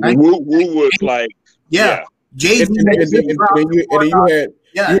peak. Right? Wu was like Jay-Z. And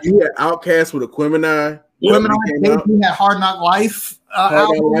you had Outkast with Aquemini. You had Hard Knock Life.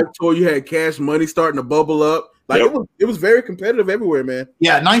 Hard Knock Life tour. You had Cash Money starting to bubble up. Like it was very competitive everywhere, man.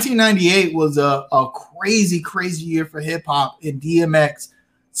 Yeah, 1998 was a crazy year for hip hop, and DMX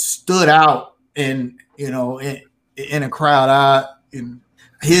stood out in a crowd. In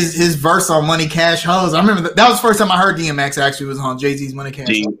his verse on Money Cash Hoes, I remember that was the first time I heard DMX actually was on Jay-Z's Money Cash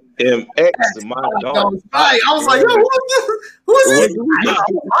Hoes. DMX, my dog. I was like, yo, who is this?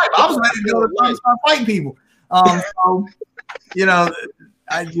 I was ready to go to start fighting people. So,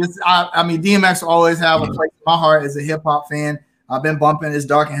 I mean, DMX will always have a place in my heart as a hip hop fan. I've been bumping It's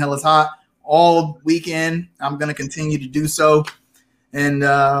Dark and Hell is Hot all weekend. I'm going to continue to do so. And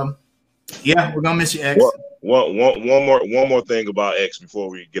we're going to miss you, X. One more thing about X before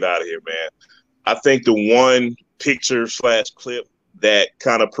we get out of here, man. I think the one picture / clip that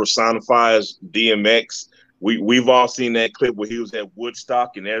kind of personifies DMX, we've all seen that clip where he was at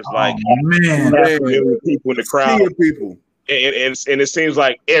Woodstock and there's like people in the crowd. People. And it seems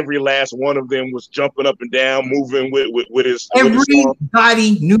like every last one of them was jumping up and down, moving with his.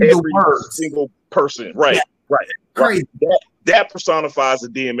 Everybody knew the words. Single person, right? Crazy. That personifies the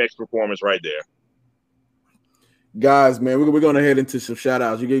DMX performance right there. Guys, man, we're going to head into some shout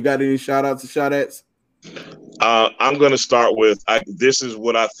outs. You got any shout outs or shout outs? I'm going to start with this is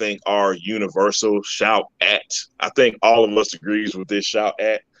what I think our universal shout at. I think all of us agrees with this shout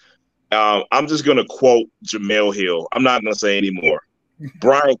at. I'm just going to quote Jemele Hill. I'm not going to say anymore.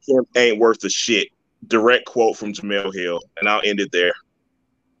 Brian Kemp ain't worth a shit. Direct quote from Jemele Hill, and I'll end it there.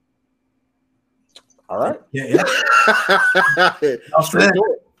 All right. Yeah.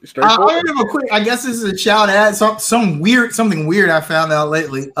 I have a quick. I guess this is a shout out. Something weird I found out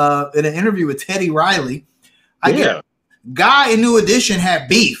lately. In an interview with Teddy Riley, I guess Guy in New Edition had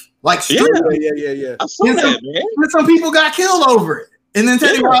beef. Like, yeah. I saw that, man. Some people got killed over it, and then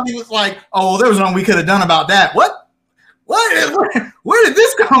Teddy Riley was like, "Oh, there was nothing we could have done about that." What? Where did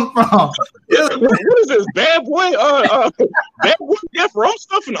this come from? What is this, Bad Boy? Bad Boy Death Row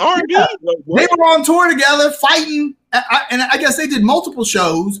stuff in R&B? Like, they were on tour together, fighting, and I guess they did multiple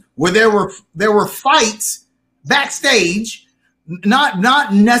shows where there were fights backstage,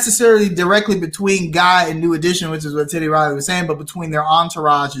 not necessarily directly between Guy and New Edition, which is what Teddy Riley was saying, but between their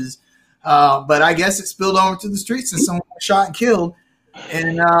entourages. But I guess it spilled over to the streets, and someone was shot and killed,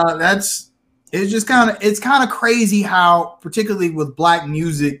 and it's kind of crazy how, particularly with black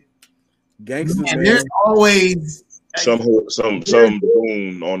music, gangsters, and there's always some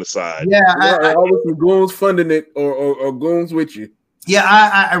goon on the side. Yeah, always some goons funding it or goons with you. Yeah,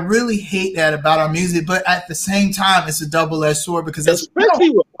 I really hate that about our music, but at the same time, it's a double-edged sword because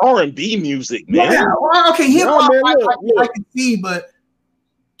especially with R&B music, man. Yeah, well, okay, hip hop I can see, but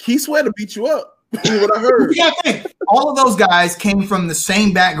Keith Sweater beat you up. What I heard. Yeah, all of those guys came from the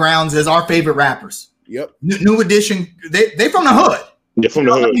same backgrounds as our favorite rappers. Yep. New Edition, they from the hood. They're from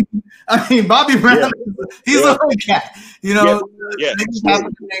the hood. I mean, Bobby Brown, he's a hood cat. They just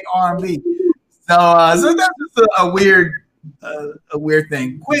happen to make R&B. So that's just a weird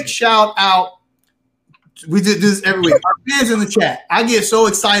thing. Quick shout out. We do this every week. Our fans in the chat. I get so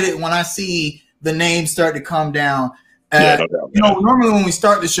excited when I see the names start to come down. Normally when we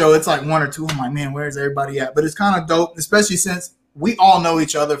start the show, it's like one or two. I'm like, man, where's everybody at? But it's kind of dope, especially since we all know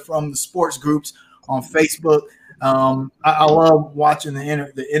each other from the sports groups on Facebook. I love watching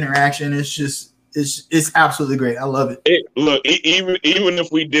the interaction. It's absolutely great. I love it. Look, even if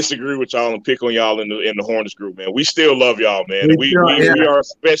we disagree with y'all and pick on y'all in the Hornets group, man, we still love y'all, man. We are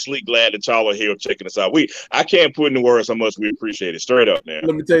especially glad that y'all are here checking us out. I can't put into words how much we appreciate it. Straight up, man.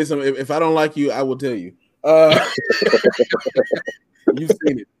 Let me tell you something. If I don't like you, I will tell you. You've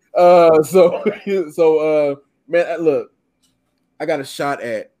seen it. Man, look, I got a shot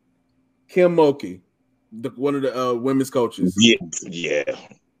at Kim Mulkey, one of the women's coaches. Yeah.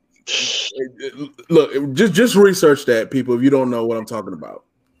 Look, just research that, people, if you don't know what I'm talking about.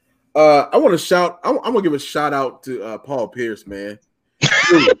 I want to shout. I'm gonna give a shout out to Paul Pierce, man.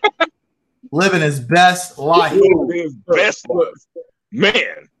 Living his best life.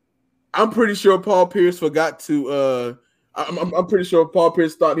 Man. I'm pretty sure Paul Pierce forgot to. I'm pretty sure Paul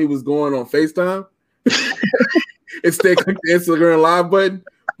Pierce thought he was going on FaceTime. Instead, click the Instagram live button.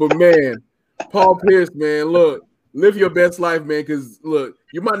 But man, Paul Pierce, man, look, live your best life, man. Because look,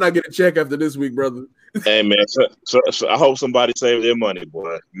 you might not get a check after this week, brother. Hey man, so I hope somebody saved their money,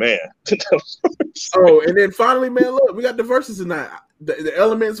 boy. Man. Oh, and then finally, man, look, we got the verses tonight. The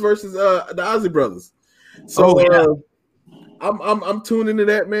Elements versus the Ozzy Brothers. So I'm tuning into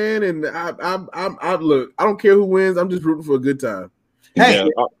that, man, and I look. I don't care who wins. I'm just rooting for a good time. Hey,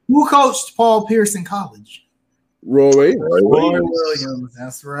 who coached Paul Pierce in college? Roy Williams.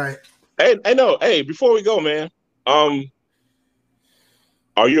 That's right. Hey, before we go, man,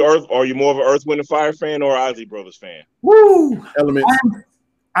 Are you more of an Earth, Wind, and Fire fan or Isley Brothers fan? Woo! Elements.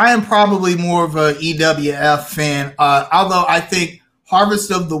 I am probably more of a EWF fan, although I think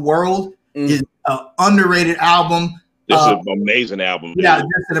Harvest of the World is an underrated album. It's an amazing album. Yeah,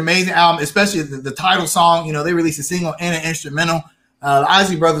 it's an amazing album, especially the title song. You know, they released a single and an instrumental. The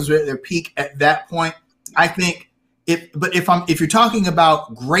Isley Brothers were at their peak at that point. I think if you're talking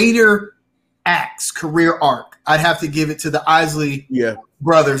about greater acts, career arc, I'd have to give it to the Isley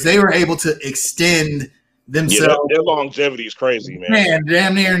Brothers. They were able to extend themselves. Yeah, their longevity is crazy, man.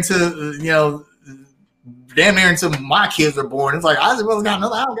 Damn near until my kids are born. It's like Isley Brothers got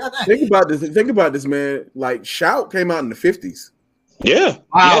another album. Goddamn. Think about this, man. Like Shout came out in the 50s. Yeah.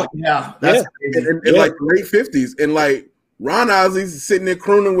 Wow. Yeah. That's in like the late 50s, and like Ron Isley's sitting there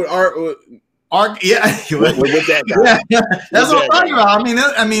crooning with Art. Yeah. with that guy. Yeah. That's what I'm talking about.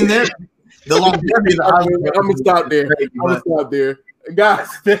 I mean, they're the longevity. I'm gonna stop there. Guys,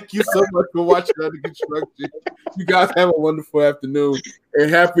 thank you so much for watching Under Construction. You guys have a wonderful afternoon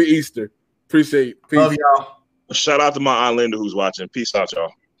and happy Easter. Appreciate it. Peace. Love y'all. Shout out to my Aunt Linda who's watching. Peace out,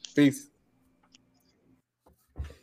 y'all. Peace.